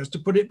NHS to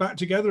put it back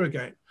together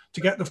again,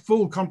 to get the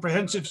full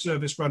comprehensive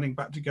service running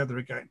back together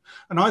again.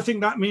 And I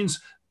think that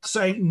means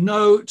saying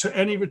no to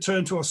any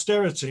return to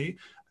austerity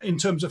in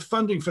terms of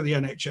funding for the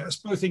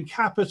NHS, both in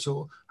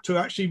capital to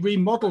actually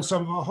remodel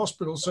some of our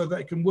hospitals so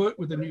they can work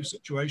with the new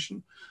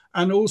situation,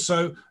 and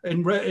also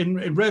in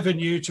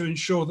revenue to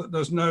ensure that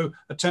there's no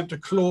attempt to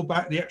claw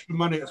back the extra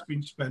money that's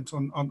been spent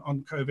on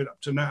COVID up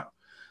to now.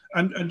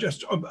 And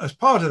just as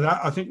part of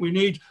that, I think we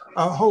need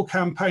a whole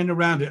campaign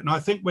around it. And I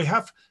think we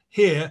have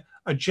here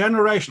a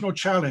generational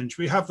challenge.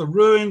 We have the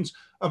ruins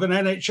of an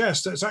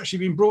NHS that's actually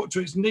been brought to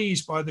its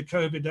knees by the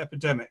COVID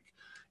epidemic.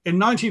 In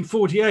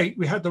 1948,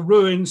 we had the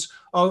ruins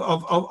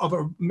of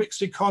a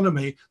mixed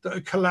economy that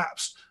had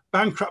collapsed,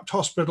 bankrupt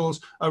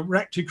hospitals, a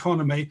wrecked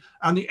economy,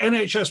 and the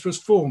NHS was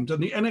formed.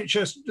 And the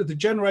NHS, the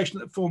generation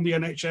that formed the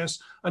NHS,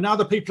 are now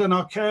the people in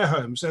our care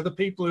homes. They're the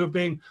people who are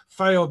being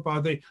failed by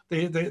the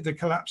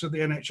collapse of the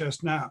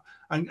NHS now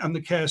and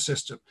the care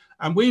system.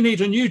 And we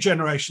need a new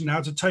generation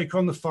now to take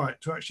on the fight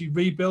to actually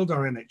rebuild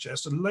our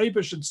NHS. And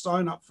Labour should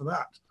sign up for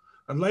that.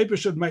 And Labour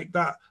should make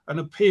that an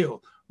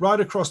appeal right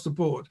across the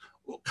board.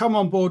 Come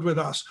on board with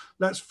us.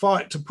 Let's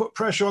fight to put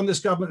pressure on this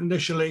government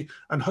initially,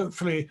 and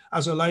hopefully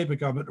as a Labour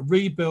government,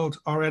 rebuild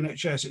our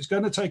NHS. It's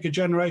going to take a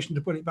generation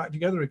to put it back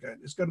together again.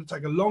 It's going to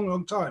take a long,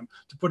 long time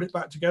to put it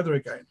back together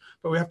again.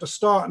 But we have to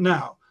start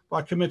now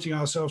by committing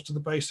ourselves to the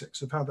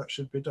basics of how that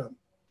should be done.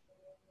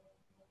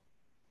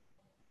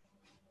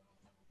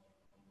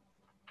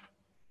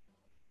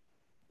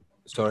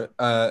 Sorry.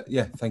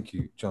 Yeah, thank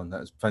you, John.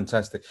 That was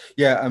fantastic.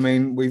 Yeah, I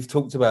mean, we've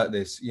talked about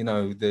this, you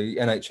know, the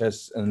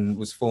NHS and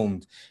was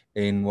formed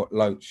in what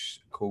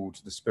Loach called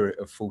the spirit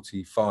of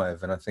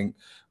 45. And I think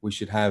we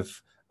should have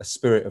a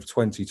spirit of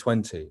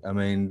 2020. I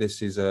mean,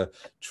 this is a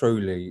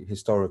truly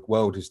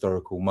world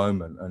historical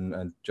moment.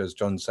 And as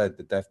John said,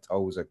 the death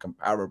tolls are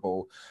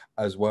comparable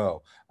as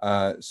well.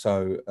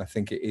 So I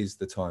think it is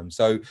the time.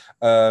 So,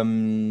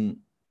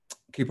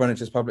 keep our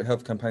NHS public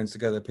health campaigns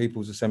together,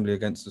 People's Assembly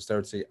Against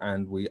Austerity,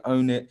 and We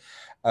Own It,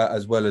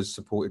 as well as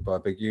supported by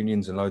big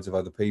unions and loads of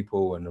other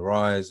people, and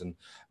Arise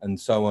and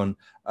so on,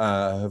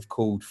 have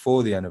called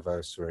for the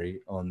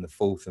anniversary on the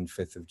 4th and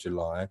 5th of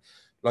July.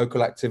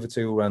 Local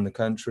activity all around the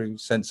country,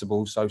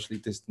 sensible, socially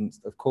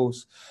distanced, of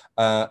course,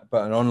 but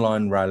an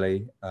online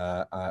rally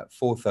at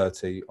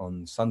 4:30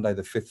 on Sunday,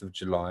 the 5th of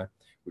July,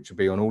 which will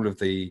be on all of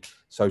the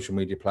social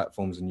media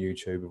platforms and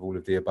YouTube of all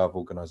of the above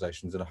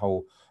organisations and a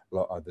whole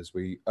lot of others.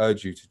 We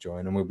urge you to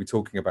join, and we'll be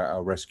talking about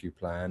our rescue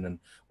plan, and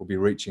we'll be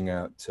reaching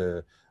out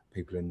to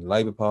people in the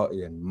Labour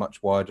Party and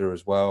much wider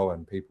as well,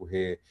 and people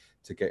here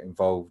to get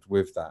involved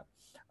with that.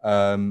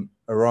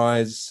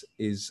 Arise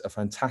is a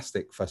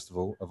fantastic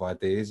festival of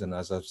ideas, and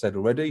as I've said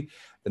already,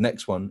 the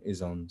next one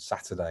is on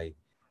Saturday,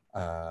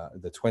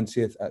 the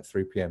 20th at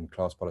 3 p.m,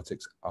 Class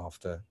Politics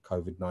After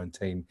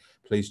COVID-19.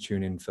 Please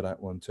tune in for that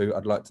one too.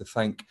 I'd like to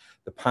thank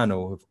the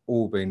panel, have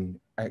all been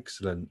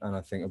excellent, and I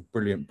think a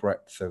brilliant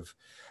breadth of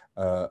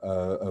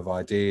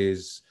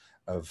ideas,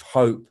 of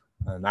hope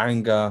and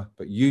anger,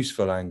 but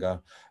useful anger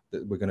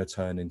that we're going to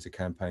turn into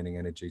campaigning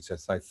energy. So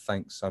say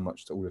thanks so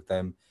much to all of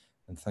them,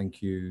 and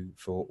thank you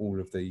for all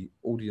of the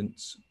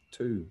audience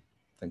too.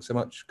 Thanks so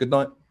much. Good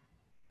night.